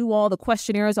assessments and do all the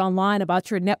questionnaires online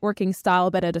about your networking style.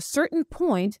 But at a certain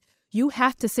point, you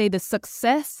have to say the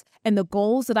success and the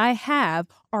goals that I have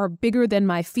are bigger than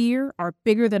my fear, are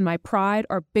bigger than my pride,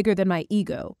 are bigger than my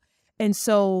ego. And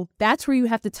so that's where you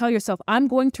have to tell yourself, I'm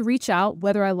going to reach out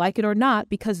whether I like it or not,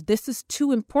 because this is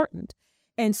too important.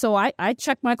 And so I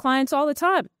check my clients all the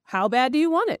time. How bad do you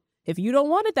want it? If you don't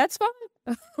want it, that's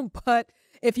fine. But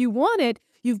if you want it,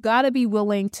 you've got to be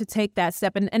willing to take that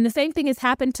step. And the same thing has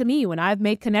happened to me when I've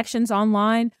made connections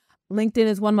online. LinkedIn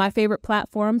is one of my favorite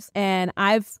platforms. And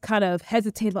I've kind of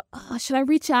hesitated, should I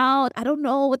reach out? I don't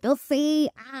know what they'll say.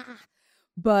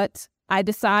 But I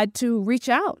decide to reach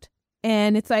out.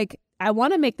 And it's like, I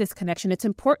want to make this connection. It's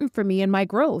important for me and my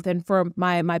growth and for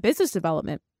my business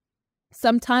development.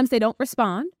 Sometimes they don't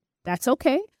respond. That's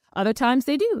okay. Other times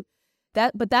they do.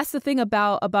 But that's the thing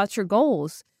about your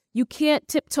goals. You can't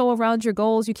tiptoe around your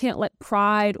goals. You can't let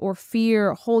pride or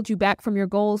fear hold you back from your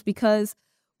goals, because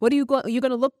you're going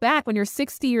to look back when you're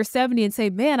 60 or 70 and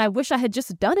say, man, I wish I had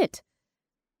just done it.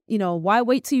 Why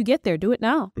wait till you get there? Do it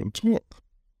now.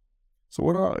 So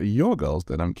what are your goals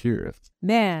then? I'm curious.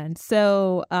 Man,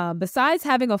 so besides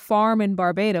having a farm in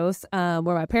Barbados, where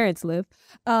my parents live,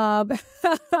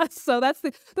 so that's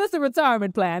the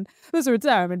retirement plan. That's a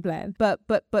retirement plan.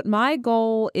 But my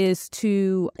goal is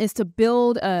to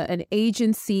build an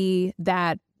agency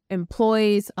that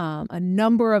employs a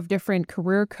number of different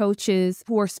career coaches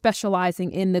who are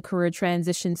specializing in the career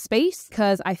transition space,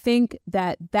 because I think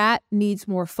that needs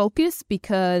more focus,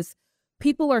 because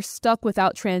people are stuck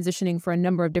without transitioning for a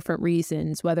number of different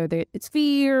reasons, whether it's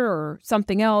fear or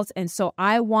something else. And so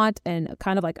I want, and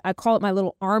kind of like, I call it my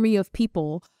little army of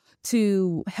people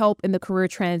to help in the career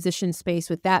transition space,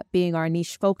 with that being our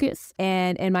niche focus.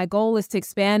 And my goal is to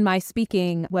expand my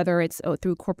speaking, whether it's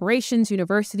through corporations,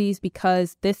 universities,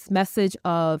 because this message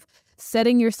of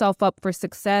setting yourself up for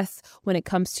success when it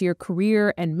comes to your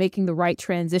career and making the right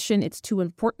transition, it's too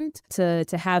important to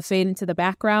have fade into the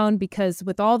background, because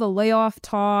with all the layoff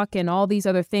talk and all these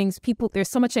other things, there's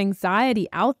so much anxiety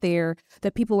out there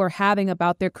that people are having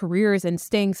about their careers and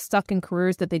staying stuck in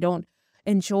careers that they don't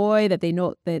enjoy, that they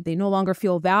no longer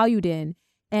feel valued in.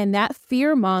 And that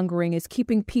fear mongering is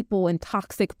keeping people in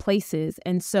toxic places.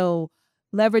 And so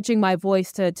leveraging my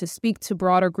voice to speak to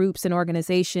broader groups and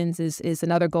organizations is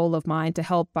another goal of mine, to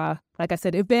help, like I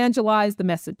said, evangelize the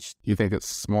message. You think it's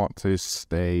smart to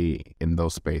stay in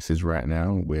those spaces right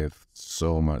now with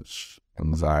so much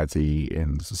anxiety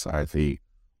in society?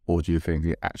 Or do you think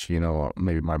it actually,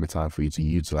 maybe it might be time for you to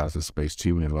utilize the space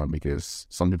to move on? Because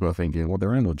some people are thinking, well,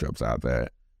 there are no jobs out there.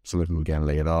 Some people are getting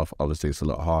laid off. Obviously, it's a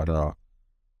lot harder.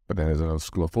 But then there's another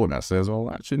school of thought that says, well,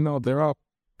 actually, no, there are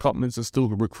companies are still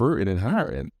recruiting and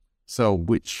hiring. So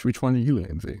which one are you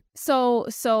leaning to?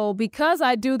 So because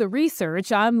I do the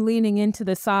research, I'm leaning into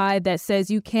the side that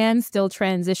says you can still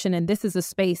transition, and this is a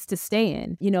space to stay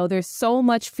in. There's so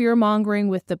much fear mongering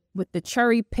with the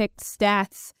cherry picked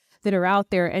stats that are out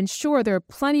there. And sure, there are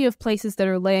plenty of places that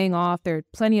are laying off. There are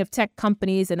plenty of tech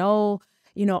companies and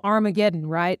Armageddon,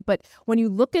 right? But when you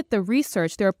look at the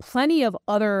research, there are plenty of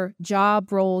other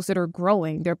job roles that are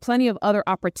growing. There are plenty of other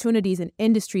opportunities and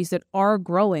industries that are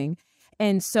growing.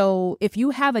 And so if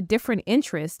you have a different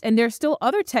interest, and there's still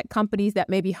other tech companies that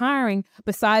may be hiring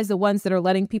besides the ones that are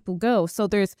letting people go. So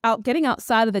there's getting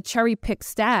outside of the cherry pick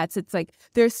stats. It's like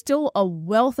there's still a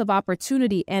wealth of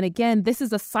opportunity. And again, this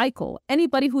is a cycle.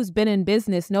 Anybody who's been in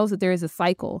business knows that there is a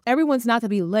cycle. Everyone's not to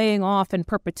be laying off in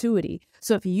perpetuity.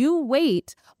 So if you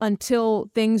wait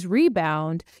until things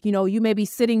rebound, you may be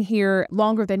sitting here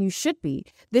longer than you should be.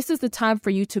 This is the time for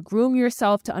you to groom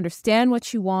yourself, to understand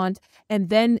what you want, and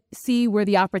then see where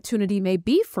the opportunity may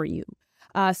be for you.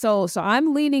 So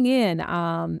I'm leaning in.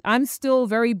 I'm still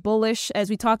very bullish as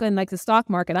we talk in like the stock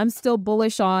market. I'm still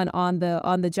bullish on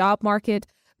the job market,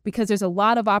 because there's a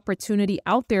lot of opportunity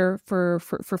out there for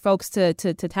folks to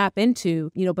tap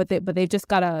into, but they've just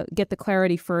got to get the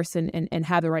clarity first and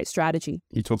have the right strategy.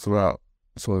 You talked about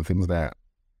sort of things that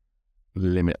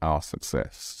limit our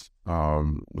success.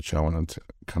 which I want to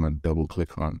kind of double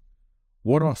click on.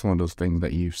 What are some of those things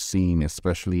that you've seen,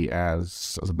 especially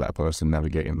as a Black person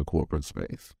navigating the corporate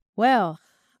space? Well,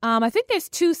 I think there's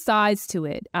two sides to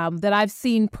it that I've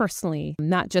seen personally,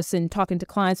 not just in talking to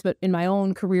clients, but in my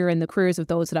own career and the careers of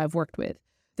those that I've worked with.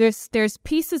 There's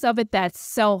pieces of it that's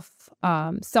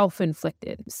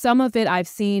self-inflicted. Some of it I've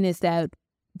seen is that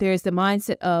there's the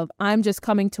mindset of, I'm just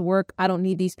coming to work. I don't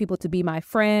need these people to be my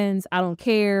friends. I don't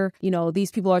care. These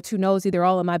people are too nosy. They're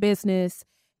all in my business.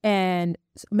 And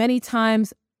many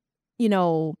times,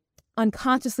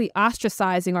 unconsciously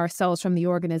ostracizing ourselves from the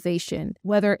organization,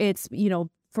 whether it's,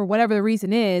 for whatever the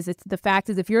reason is, it's the fact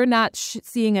is if you're not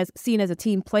seen as a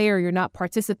team player, you're not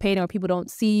participating, or people don't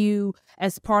see you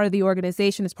as part of the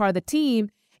organization, as part of the team,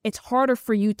 it's harder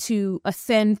for you to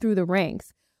ascend through the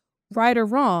ranks. Right or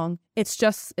wrong, it's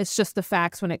just the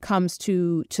facts when it comes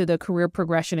to the career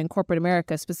progression in corporate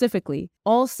America specifically.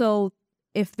 Also,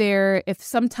 if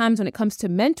sometimes when it comes to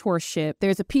mentorship,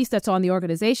 there's a piece that's on the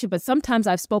organization, but sometimes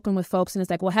I've spoken with folks and it's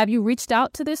like, well, have you reached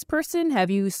out to this person? Have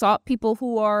you sought people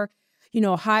who are,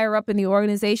 higher up in the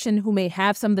organization who may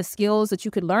have some of the skills that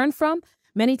you could learn from?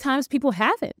 Many times people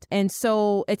haven't. And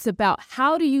so it's about,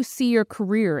 how do you see your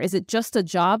career? Is it just a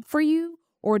job for you?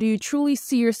 Or do you truly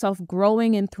see yourself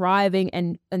growing and thriving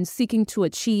and seeking to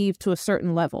achieve to a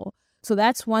certain level? So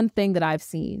that's one thing that I've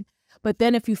seen. But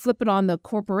then if you flip it on the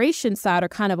corporation side, or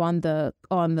kind of on the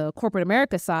corporate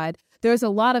America side, there's a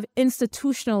lot of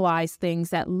institutionalized things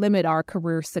that limit our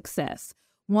career success.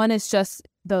 One is just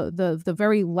the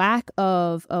very lack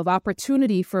of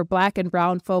opportunity for Black and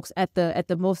brown folks at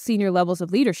the most senior levels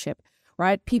of leadership,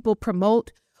 right? People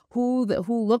promote who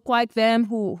look like them,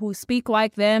 who speak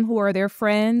like them, who are their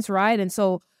friends, right? And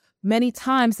so many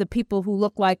times the people who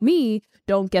look like me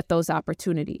don't get those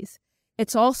opportunities.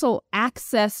 It's also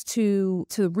access to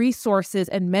resources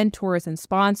and mentors and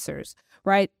sponsors,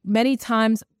 right? Many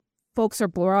times folks are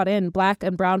brought in, Black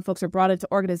and brown folks are brought into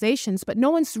organizations, but no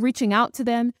one's reaching out to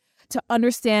them to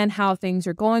understand how things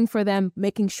are going for them,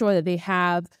 making sure that they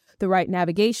have the right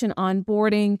navigation,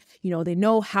 onboarding, they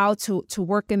know how to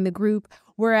work in the group.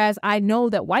 Whereas I know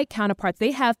that white counterparts,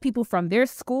 they have people from their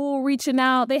school reaching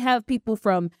out. They have people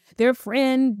from their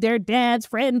dad's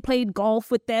friend played golf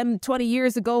with them 20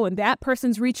 years ago, and that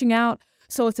person's reaching out.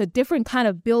 So it's a different kind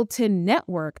of built-in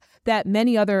network that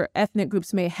many other ethnic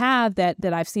groups may have that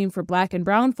I've seen for Black and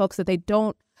brown folks that they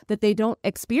don't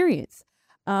experience.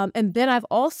 And then I've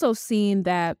also seen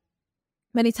that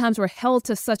many times we're held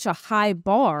to such a high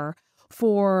bar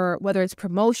for whether it's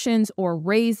promotions or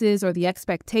raises or the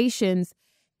expectations.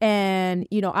 And,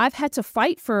 I've had to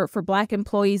fight for Black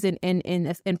employees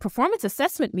in performance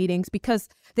assessment meetings because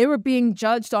they were being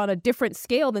judged on a different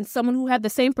scale than someone who had the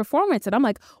same performance. And I'm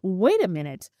like, wait a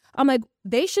minute. I'm like,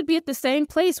 they should be at the same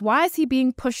place. Why is he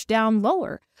being pushed down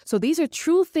lower? So these are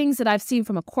true things that I've seen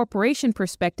from a corporation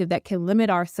perspective that can limit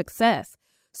our success.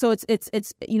 So it's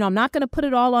I'm not going to put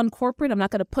it all on corporate. I'm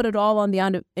not going to put it all on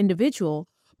the individual,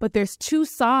 but there's two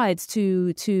sides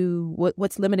to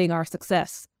what's limiting our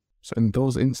success. So in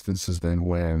those instances then,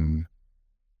 when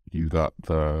you got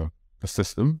the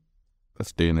system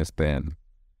that's doing this then,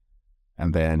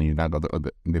 and then you now got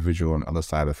the individual on the other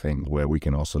side of things where we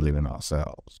can also live in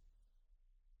ourselves,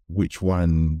 which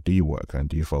one do you work on?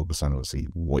 Do you focus on, obviously,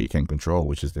 what you can control,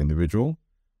 which is the individual?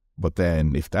 But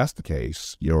then if that's the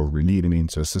case, you're leading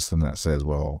into a system that says,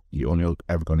 well, you're only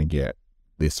ever going to get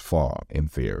this far in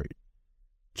theory,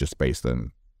 just based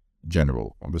on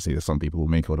general. Obviously, there's some people who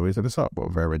make all the way to the top, but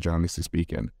very generally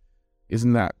speaking,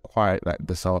 isn't that quite like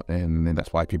disheartening? And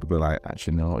that's why people be like,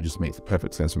 actually, no, it just makes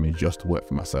perfect sense for me just to work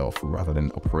for myself rather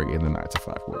than operate in the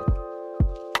 9-to-5 world.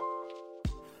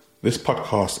 This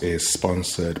podcast is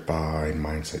sponsored by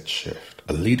Mindset Shift,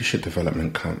 a leadership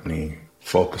development company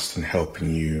focused on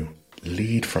helping you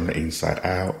lead from the inside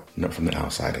out, not from the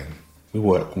outside in. We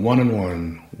work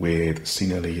one-on-one with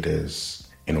senior leaders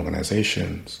in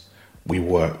organizations. We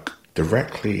work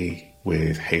directly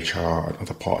with HR and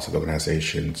other parts of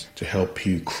organizations to help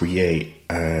you create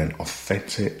an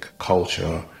authentic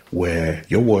culture where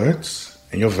your words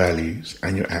and your values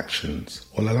and your actions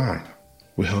all align.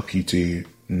 We help you to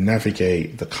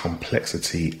navigate the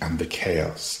complexity and the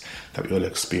chaos that we all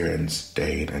experience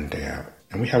day in and day out.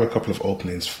 And we have a couple of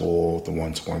openings for the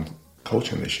one-to-one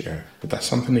coaching this year. If that's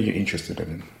something that you're interested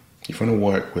in, if you want to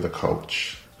work with a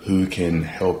coach who can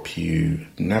help you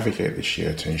navigate this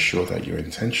year to ensure that you're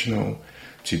intentional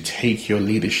to take your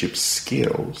leadership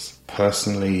skills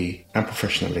personally and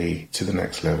professionally to the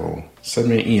next level, send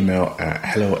me an email at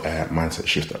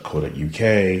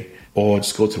hello@mindsetshift.co.uk or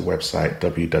just go to the website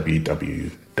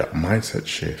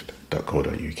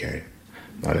www.mindsetshift.co.uk.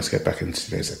 Now let's get back into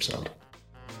today's episode.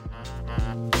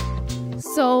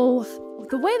 So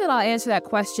the way that I'll answer that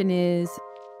question is,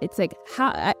 it's like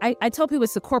how I tell people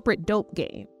it's the corporate dope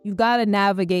game. You've got to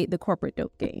navigate the corporate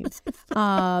dope game.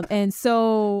 And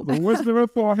so what's the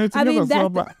report?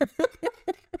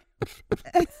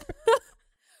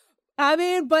 I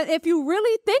mean, but if you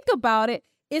really think about it,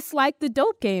 it's like the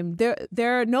dope game.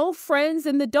 There are no friends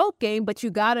in the dope game, but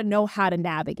you got to know how to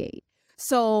navigate.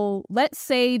 So let's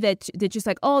say that just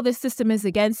like, oh, this system is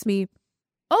against me.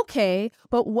 Okay,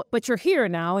 but you're here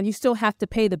now and you still have to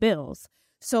pay the bills.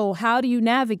 So how do you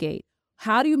navigate?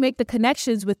 How do you make the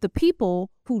connections with the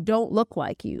people who don't look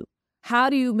like you?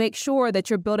 How do you make sure that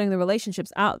you're building the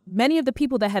relationships out? Many of the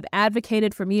people that have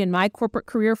advocated for me in my corporate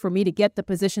career for me to get the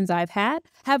positions I've had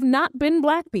have not been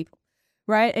Black people,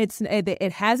 right?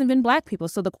 It hasn't been Black people.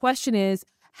 So the question is,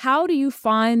 how do you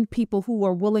find people who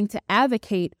are willing to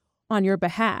advocate on your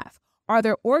behalf? Are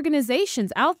there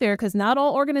organizations out there? Because not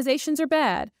all organizations are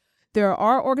bad. There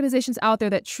are organizations out there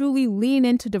that truly lean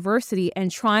into diversity and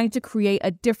trying to create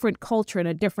a different culture and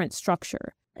a different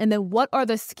structure. And then what are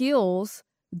the skills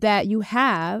that you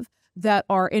have that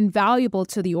are invaluable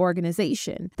to the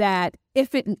organization, that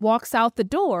if it walks out the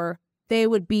door, they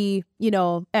would be,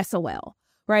 SOL,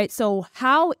 right? So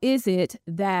how is it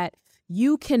that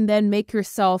you can then make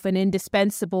yourself an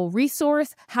indispensable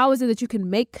resource? How is it that you can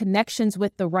make connections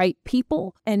with the right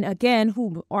people? And again,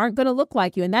 who aren't going to look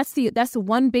like you. And that's the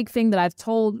one big thing that I've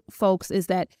told folks is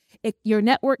that your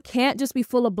network can't just be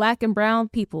full of Black and brown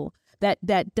people.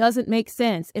 That doesn't make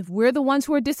sense. If we're the ones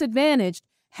who are disadvantaged,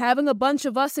 having a bunch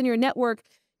of us in your network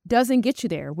doesn't get you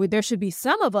there. There should be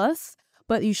some of us,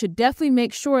 but you should definitely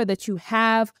make sure that you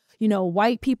have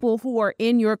white people who are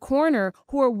in your corner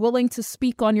who are willing to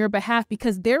speak on your behalf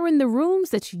because they're in the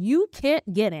rooms that you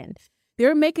can't get in.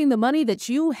 They're making the money that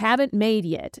you haven't made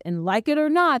yet. And like it or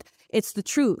not, it's the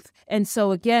truth. And so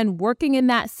again, working in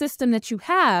that system that you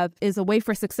have is a way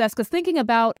for success. Because thinking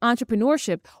about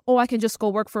entrepreneurship, I can just go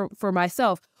work for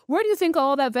myself. Where do you think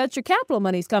all that venture capital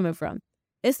money is coming from?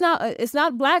 It's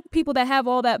not Black people that have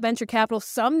all that venture capital.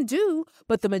 Some do,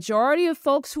 but the majority of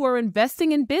folks who are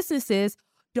investing in businesses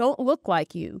don't look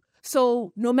like you.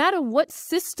 So no matter what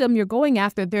system you're going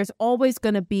after, there's always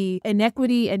going to be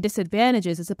inequity and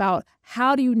disadvantages. It's about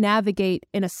how do you navigate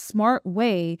in a smart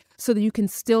way so that you can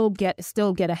still get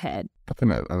ahead. I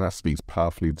think that speaks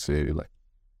powerfully to, like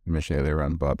you mentioned earlier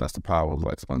on, Bob, that's the power of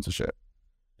like sponsorship.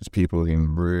 There's people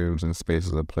in rooms and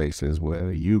spaces and places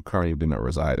where you currently do not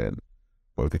reside in,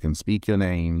 where they can speak your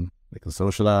name, they can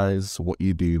socialize what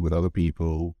you do with other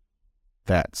people.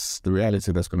 That's the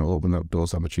reality that's going to open up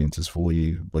those opportunities for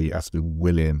you, but you have to be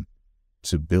willing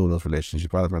to build those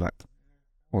relationships. Rather than like, I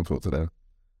won't talk to them.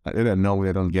 Like, they don't know me,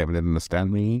 they don't get me, they don't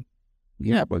understand me.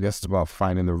 Yeah, but I guess it's about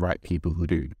finding the right people who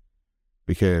do.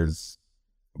 Because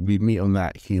we meet on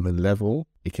that human level,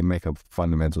 it can make a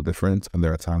fundamental difference. And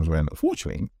there are times when,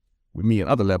 unfortunately, we meet on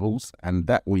other levels, and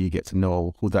that way you get to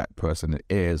know who that person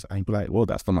is, and you be like, well,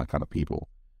 that's not my kind of people.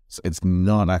 So it's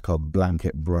not like a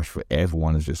blanket brush for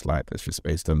everyone. It's just like, that's just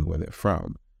based on where they're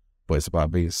from. But it's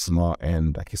about being smart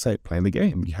and, like you say, playing the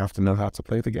game. You have to know how to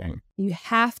play the game. You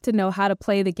have to know how to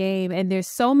play the game. And there's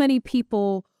so many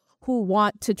people who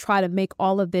want to try to make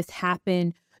all of this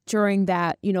happen during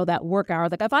that, that work hour.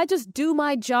 Like, if I just do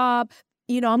my job,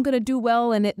 I'm going to do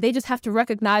well, and they just have to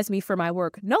recognize me for my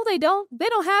work. No, they don't. They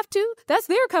don't have to. That's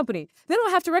their company. They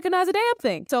don't have to recognize a damn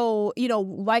thing. So,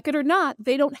 like it or not,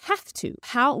 they don't have to.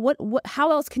 How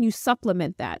else can you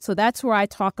supplement that? So that's where I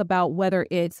talk about whether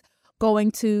it's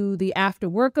going to the after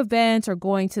work events or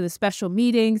going to the special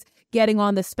meetings, getting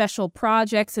on the special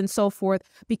projects and so forth,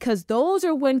 because those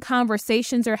are when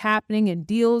conversations are happening and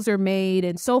deals are made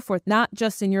and so forth, not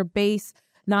just in your base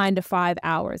 9 to 5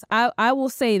 hours. I will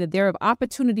say that there are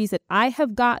opportunities that I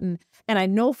have gotten, and I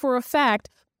know for a fact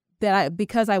that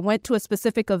because I went to a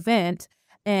specific event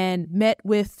and met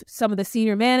with some of the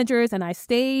senior managers, and I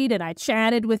stayed and I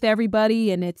chatted with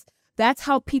everybody, and that's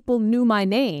how people knew my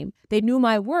name. They knew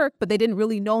my work, but they didn't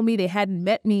really know me. They hadn't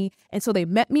met me. And so they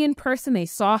met me in person. They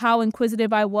saw how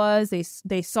inquisitive I was.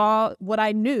 They saw what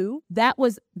I knew. That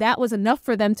was enough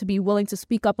for them to be willing to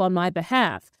speak up on my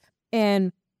behalf.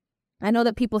 And I know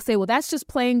that people say, well, that's just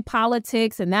playing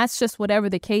politics and that's just whatever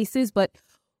the case is. But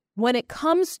when it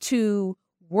comes to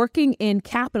working in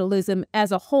capitalism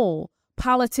as a whole,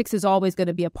 politics is always going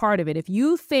to be a part of it. If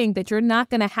you think that you're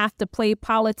not going to have to play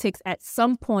politics at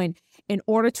some point in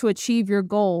order to achieve your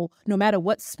goal, no matter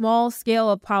what small scale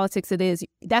of politics it is,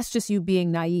 that's just you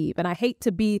being naive. And I hate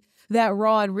to be that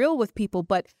raw and real with people,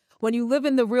 but when you live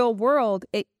in the real world,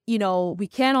 we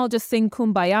can't all just sing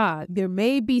kumbaya. There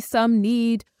may be some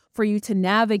need for you to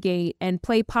navigate and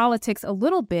play politics a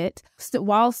little bit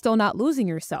while still not losing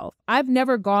yourself. I've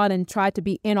never gone and tried to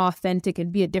be inauthentic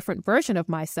and be a different version of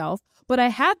myself, but I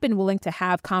have been willing to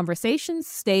have conversations,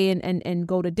 stay in and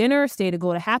go to dinner, stay to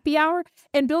go to happy hour,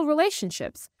 and build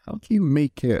relationships. How do you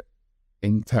make it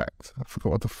intact? I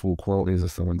forgot what the full quote is that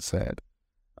someone said.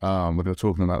 But they're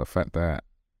talking about the fact that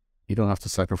you don't have to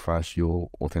sacrifice your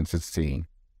authenticity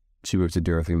to be able to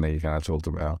do everything that you kind of talked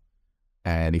about.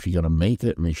 And if you're going to make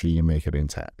it, make sure you make it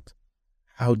intact.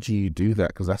 How do you do that?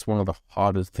 Because that's one of the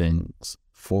hardest things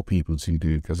for people to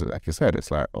do. Because like you said, it's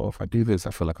like, oh, if I do this,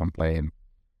 I feel like I'm playing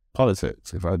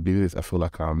politics. If I do this, I feel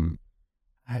like there's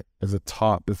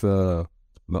what's the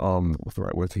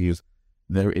right word to use?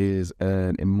 There is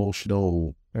an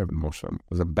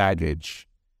there's a baggage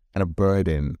and a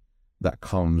burden that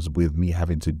comes with me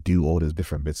having to do all these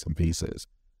different bits and pieces.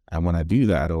 And when I do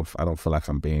that, I don't feel like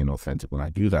I'm being authentic. When I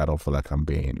do that, I don't feel like I'm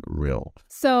being real.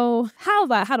 So how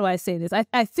do I say this?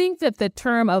 I think that the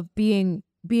term of being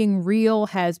real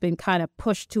has been kind of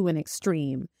pushed to an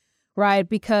extreme, right?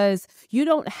 Because you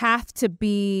don't have to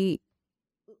be,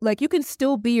 like, you can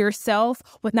still be yourself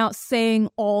without saying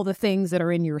all the things that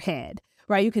are in your head,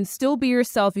 right? You can still be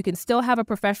yourself. You can still have a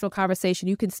professional conversation.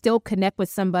 You can still connect with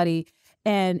somebody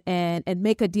and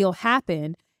make a deal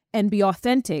happen and be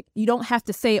authentic. You don't have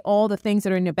to say all the things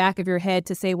that are in the back of your head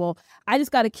to say, well, I just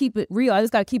got to keep it real. I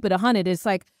just got to keep it 100. It's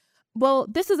like, well,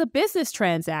 this is a business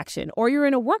transaction, or you're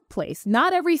in a workplace.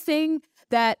 Not everything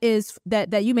that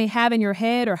you may have in your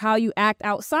head or how you act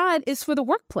outside is for the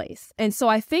workplace. And so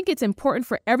I think it's important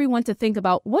for everyone to think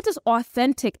about, what does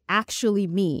authentic actually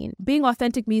mean? Being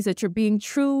authentic means that you're being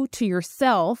true to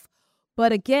yourself.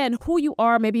 But again, who you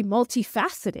are may be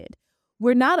multifaceted.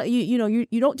 We're not, you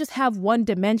don't just have one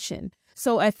dimension.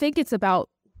 So I think it's about,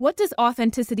 what does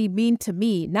authenticity mean to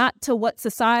me? Not to what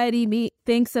society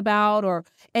thinks about or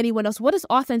anyone else. What does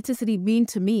authenticity mean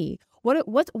to me? What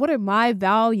are my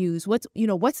values? What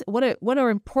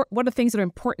are things that are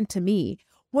important to me?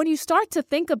 When you start to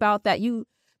think about that,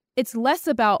 it's less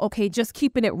about, okay, just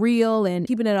keeping it real and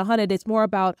keeping it 100. It's more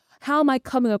about, how am I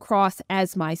coming across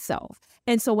as myself?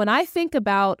 And so when I think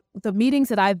about the meetings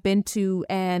that I've been to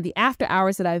and the after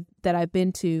hours that I've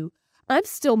been to, I'm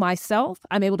still myself.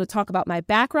 I'm able to talk about my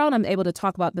background. I'm able to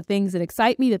talk about the things that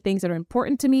excite me, the things that are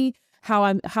important to me, how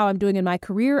I'm doing in my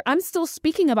career. I'm still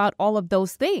speaking about all of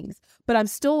those things, but I'm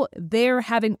still there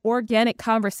having organic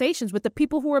conversations with the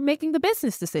people who are making the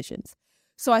business decisions.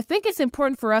 So I think it's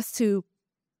important for us to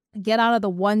get out of the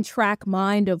one-track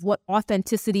mind of what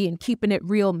authenticity and keeping it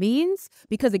real means,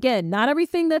 because again, not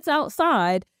everything that's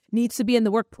outside needs to be in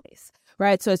the workplace,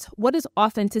 right? So it's, what does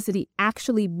authenticity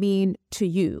actually mean to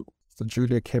you? So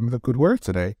Julia came with a good word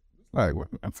today. Like,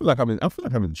 I feel like I'm in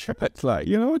church, like,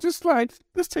 just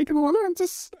taking one and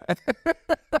just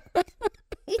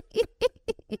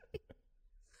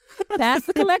pass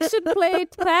the collection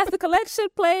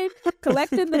plate,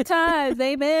 collecting the tithes.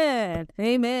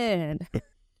 Amen.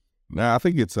 Now, I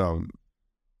think it's I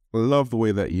love the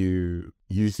way that you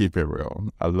keep it real.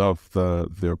 I love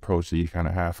the approach that you kind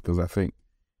of have, because I think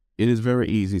it is very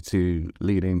easy to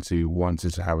lead into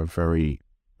wanting to have a very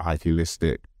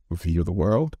idealistic view of the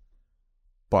world.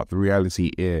 But the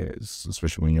reality is,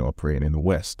 especially when you're operating in the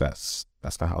West, that's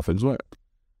not how things work.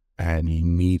 And you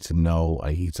need to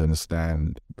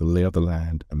understand the lay of the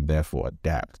land and therefore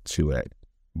adapt to it.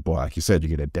 But like you said, you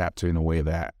can adapt to it in a way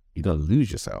that you don't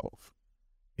lose yourself.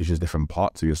 It's just different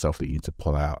parts of yourself that you need to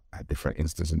pull out at different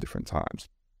instances and different times.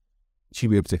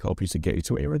 She'll be able to help you to get you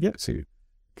to where you want to get to.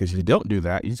 Because if you don't do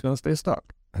that, you're just going to stay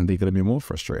stuck. And they're going to be more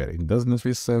frustrated. It doesn't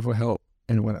necessarily serve or help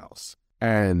anyone else.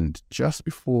 And just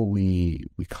before we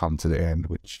come to the end,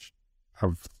 which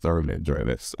I've thoroughly enjoyed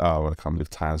this, when it comes to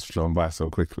time's flown by so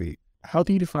quickly, how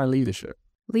do you define leadership?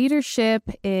 Leadership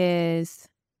is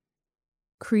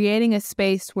creating a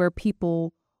space where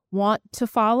people want to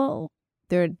follow.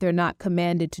 They're not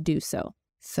commanded to do so.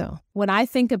 So when I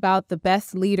think about the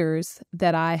best leaders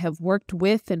that I have worked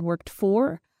with and worked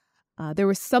for, there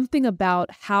was something about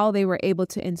how they were able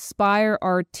to inspire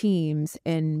our teams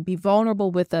and be vulnerable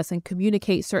with us and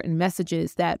communicate certain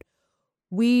messages that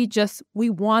we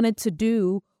wanted to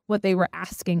do what they were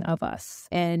asking of us.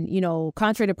 And,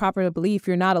 contrary to popular belief,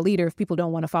 you're not a leader if people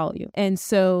don't want to follow you. And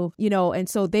so,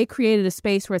 they created a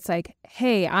space where it's like,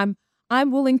 hey, I'm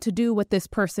willing to do what this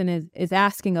person is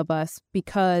asking of us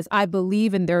because I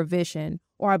believe in their vision,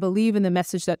 or I believe in the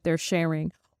message that they're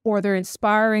sharing, or they're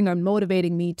inspiring or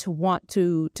motivating me to want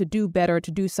to do better, to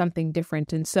do something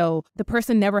different. And so the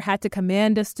person never had to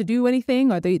command us to do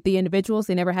anything, or the individuals,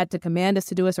 they never had to command us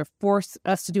to do this or force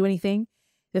us to do anything.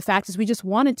 The fact is we just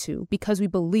wanted to because we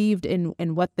believed in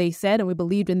what they said and we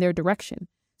believed in their direction.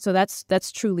 So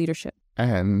that's true leadership.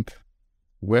 And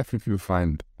where can people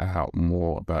find out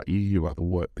more about you, about the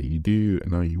work that you do? I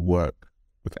know you work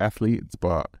with athletes,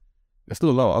 but there's still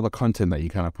a lot of other content that you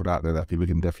kind of put out there that people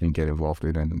can definitely get involved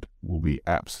in and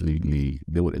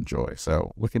they would enjoy.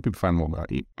 So where can people find more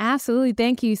about you? Absolutely.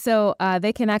 Thank you. So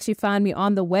they can actually find me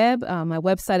on the web. My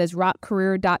website is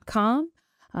rockcareer.com.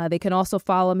 They can also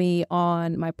follow me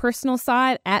on my personal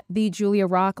side at the Julia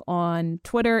Rock on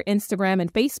Twitter, Instagram,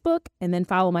 and Facebook, and then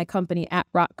follow my company at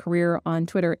Rock Career on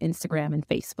Twitter, Instagram, and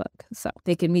Facebook. So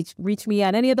they can reach me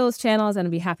on any of those channels, and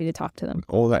I'd be happy to talk to them.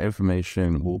 All that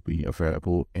information will be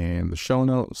available in the show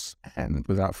notes. And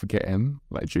without forgetting,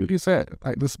 like Julia said,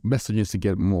 like this message is to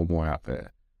get more and more out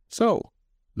there. So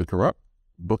look her up.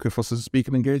 Book her for some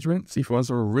speaking engagements. If you want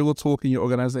some real talk in your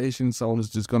organization, someone is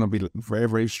just going to be very,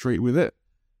 very straight with it.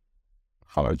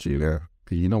 Hello, Julia,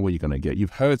 because you know what you're going to get. You've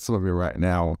heard some of it right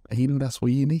now, and you know that's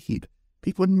what you need.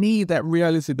 People need that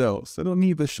reality dose. They don't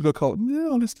need the sugarcoat.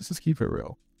 No, let's just keep it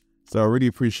real. So I really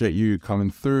appreciate you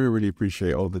coming through. Really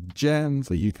appreciate all the gems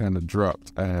that you kind of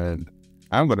dropped. And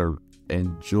I'm going to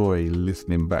enjoy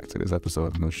listening back to this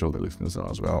episode, and I'm sure the listeners are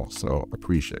as well. So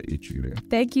appreciate you, Julia.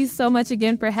 Thank you so much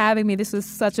again for having me. This was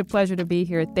such a pleasure to be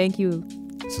here. Thank you.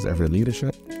 This is Everyday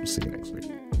Leadership. We'll see you next week.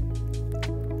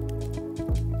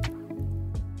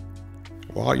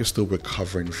 While you're still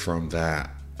recovering from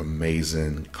that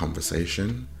amazing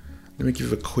conversation, let me give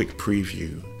you a quick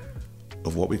preview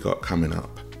of what we got coming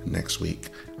up next week.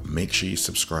 Make sure you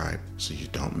subscribe so you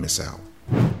don't miss out.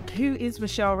 Who is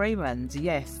Michelle Raymond?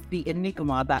 Yes, the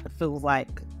enigma that feels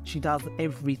like she does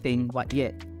everything, but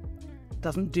yet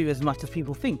doesn't do as much as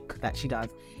people think that she does.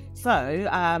 So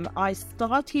I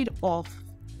started off,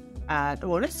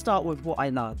 let's start with what I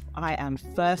love. I am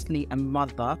firstly a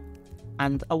mother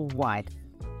and a wife.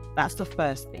 That's the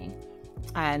first thing.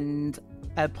 And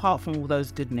apart from all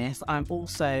those goodness, I'm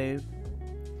also,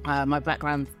 my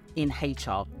background in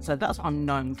HR. So that's what I'm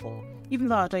known for. Even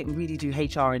though I don't really do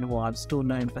HR anymore, I'm still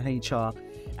known for HR.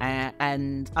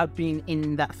 And I've been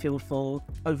in that field for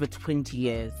over 20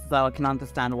 years, so I can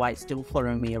understand why it's still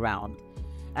following me around.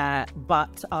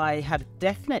 But I have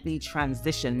definitely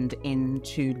transitioned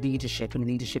into leadership and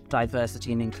leadership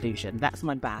diversity and inclusion. That's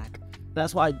my bag.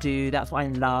 That's what I do. That's what I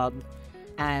love.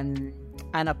 And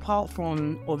apart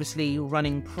from obviously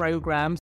running programs,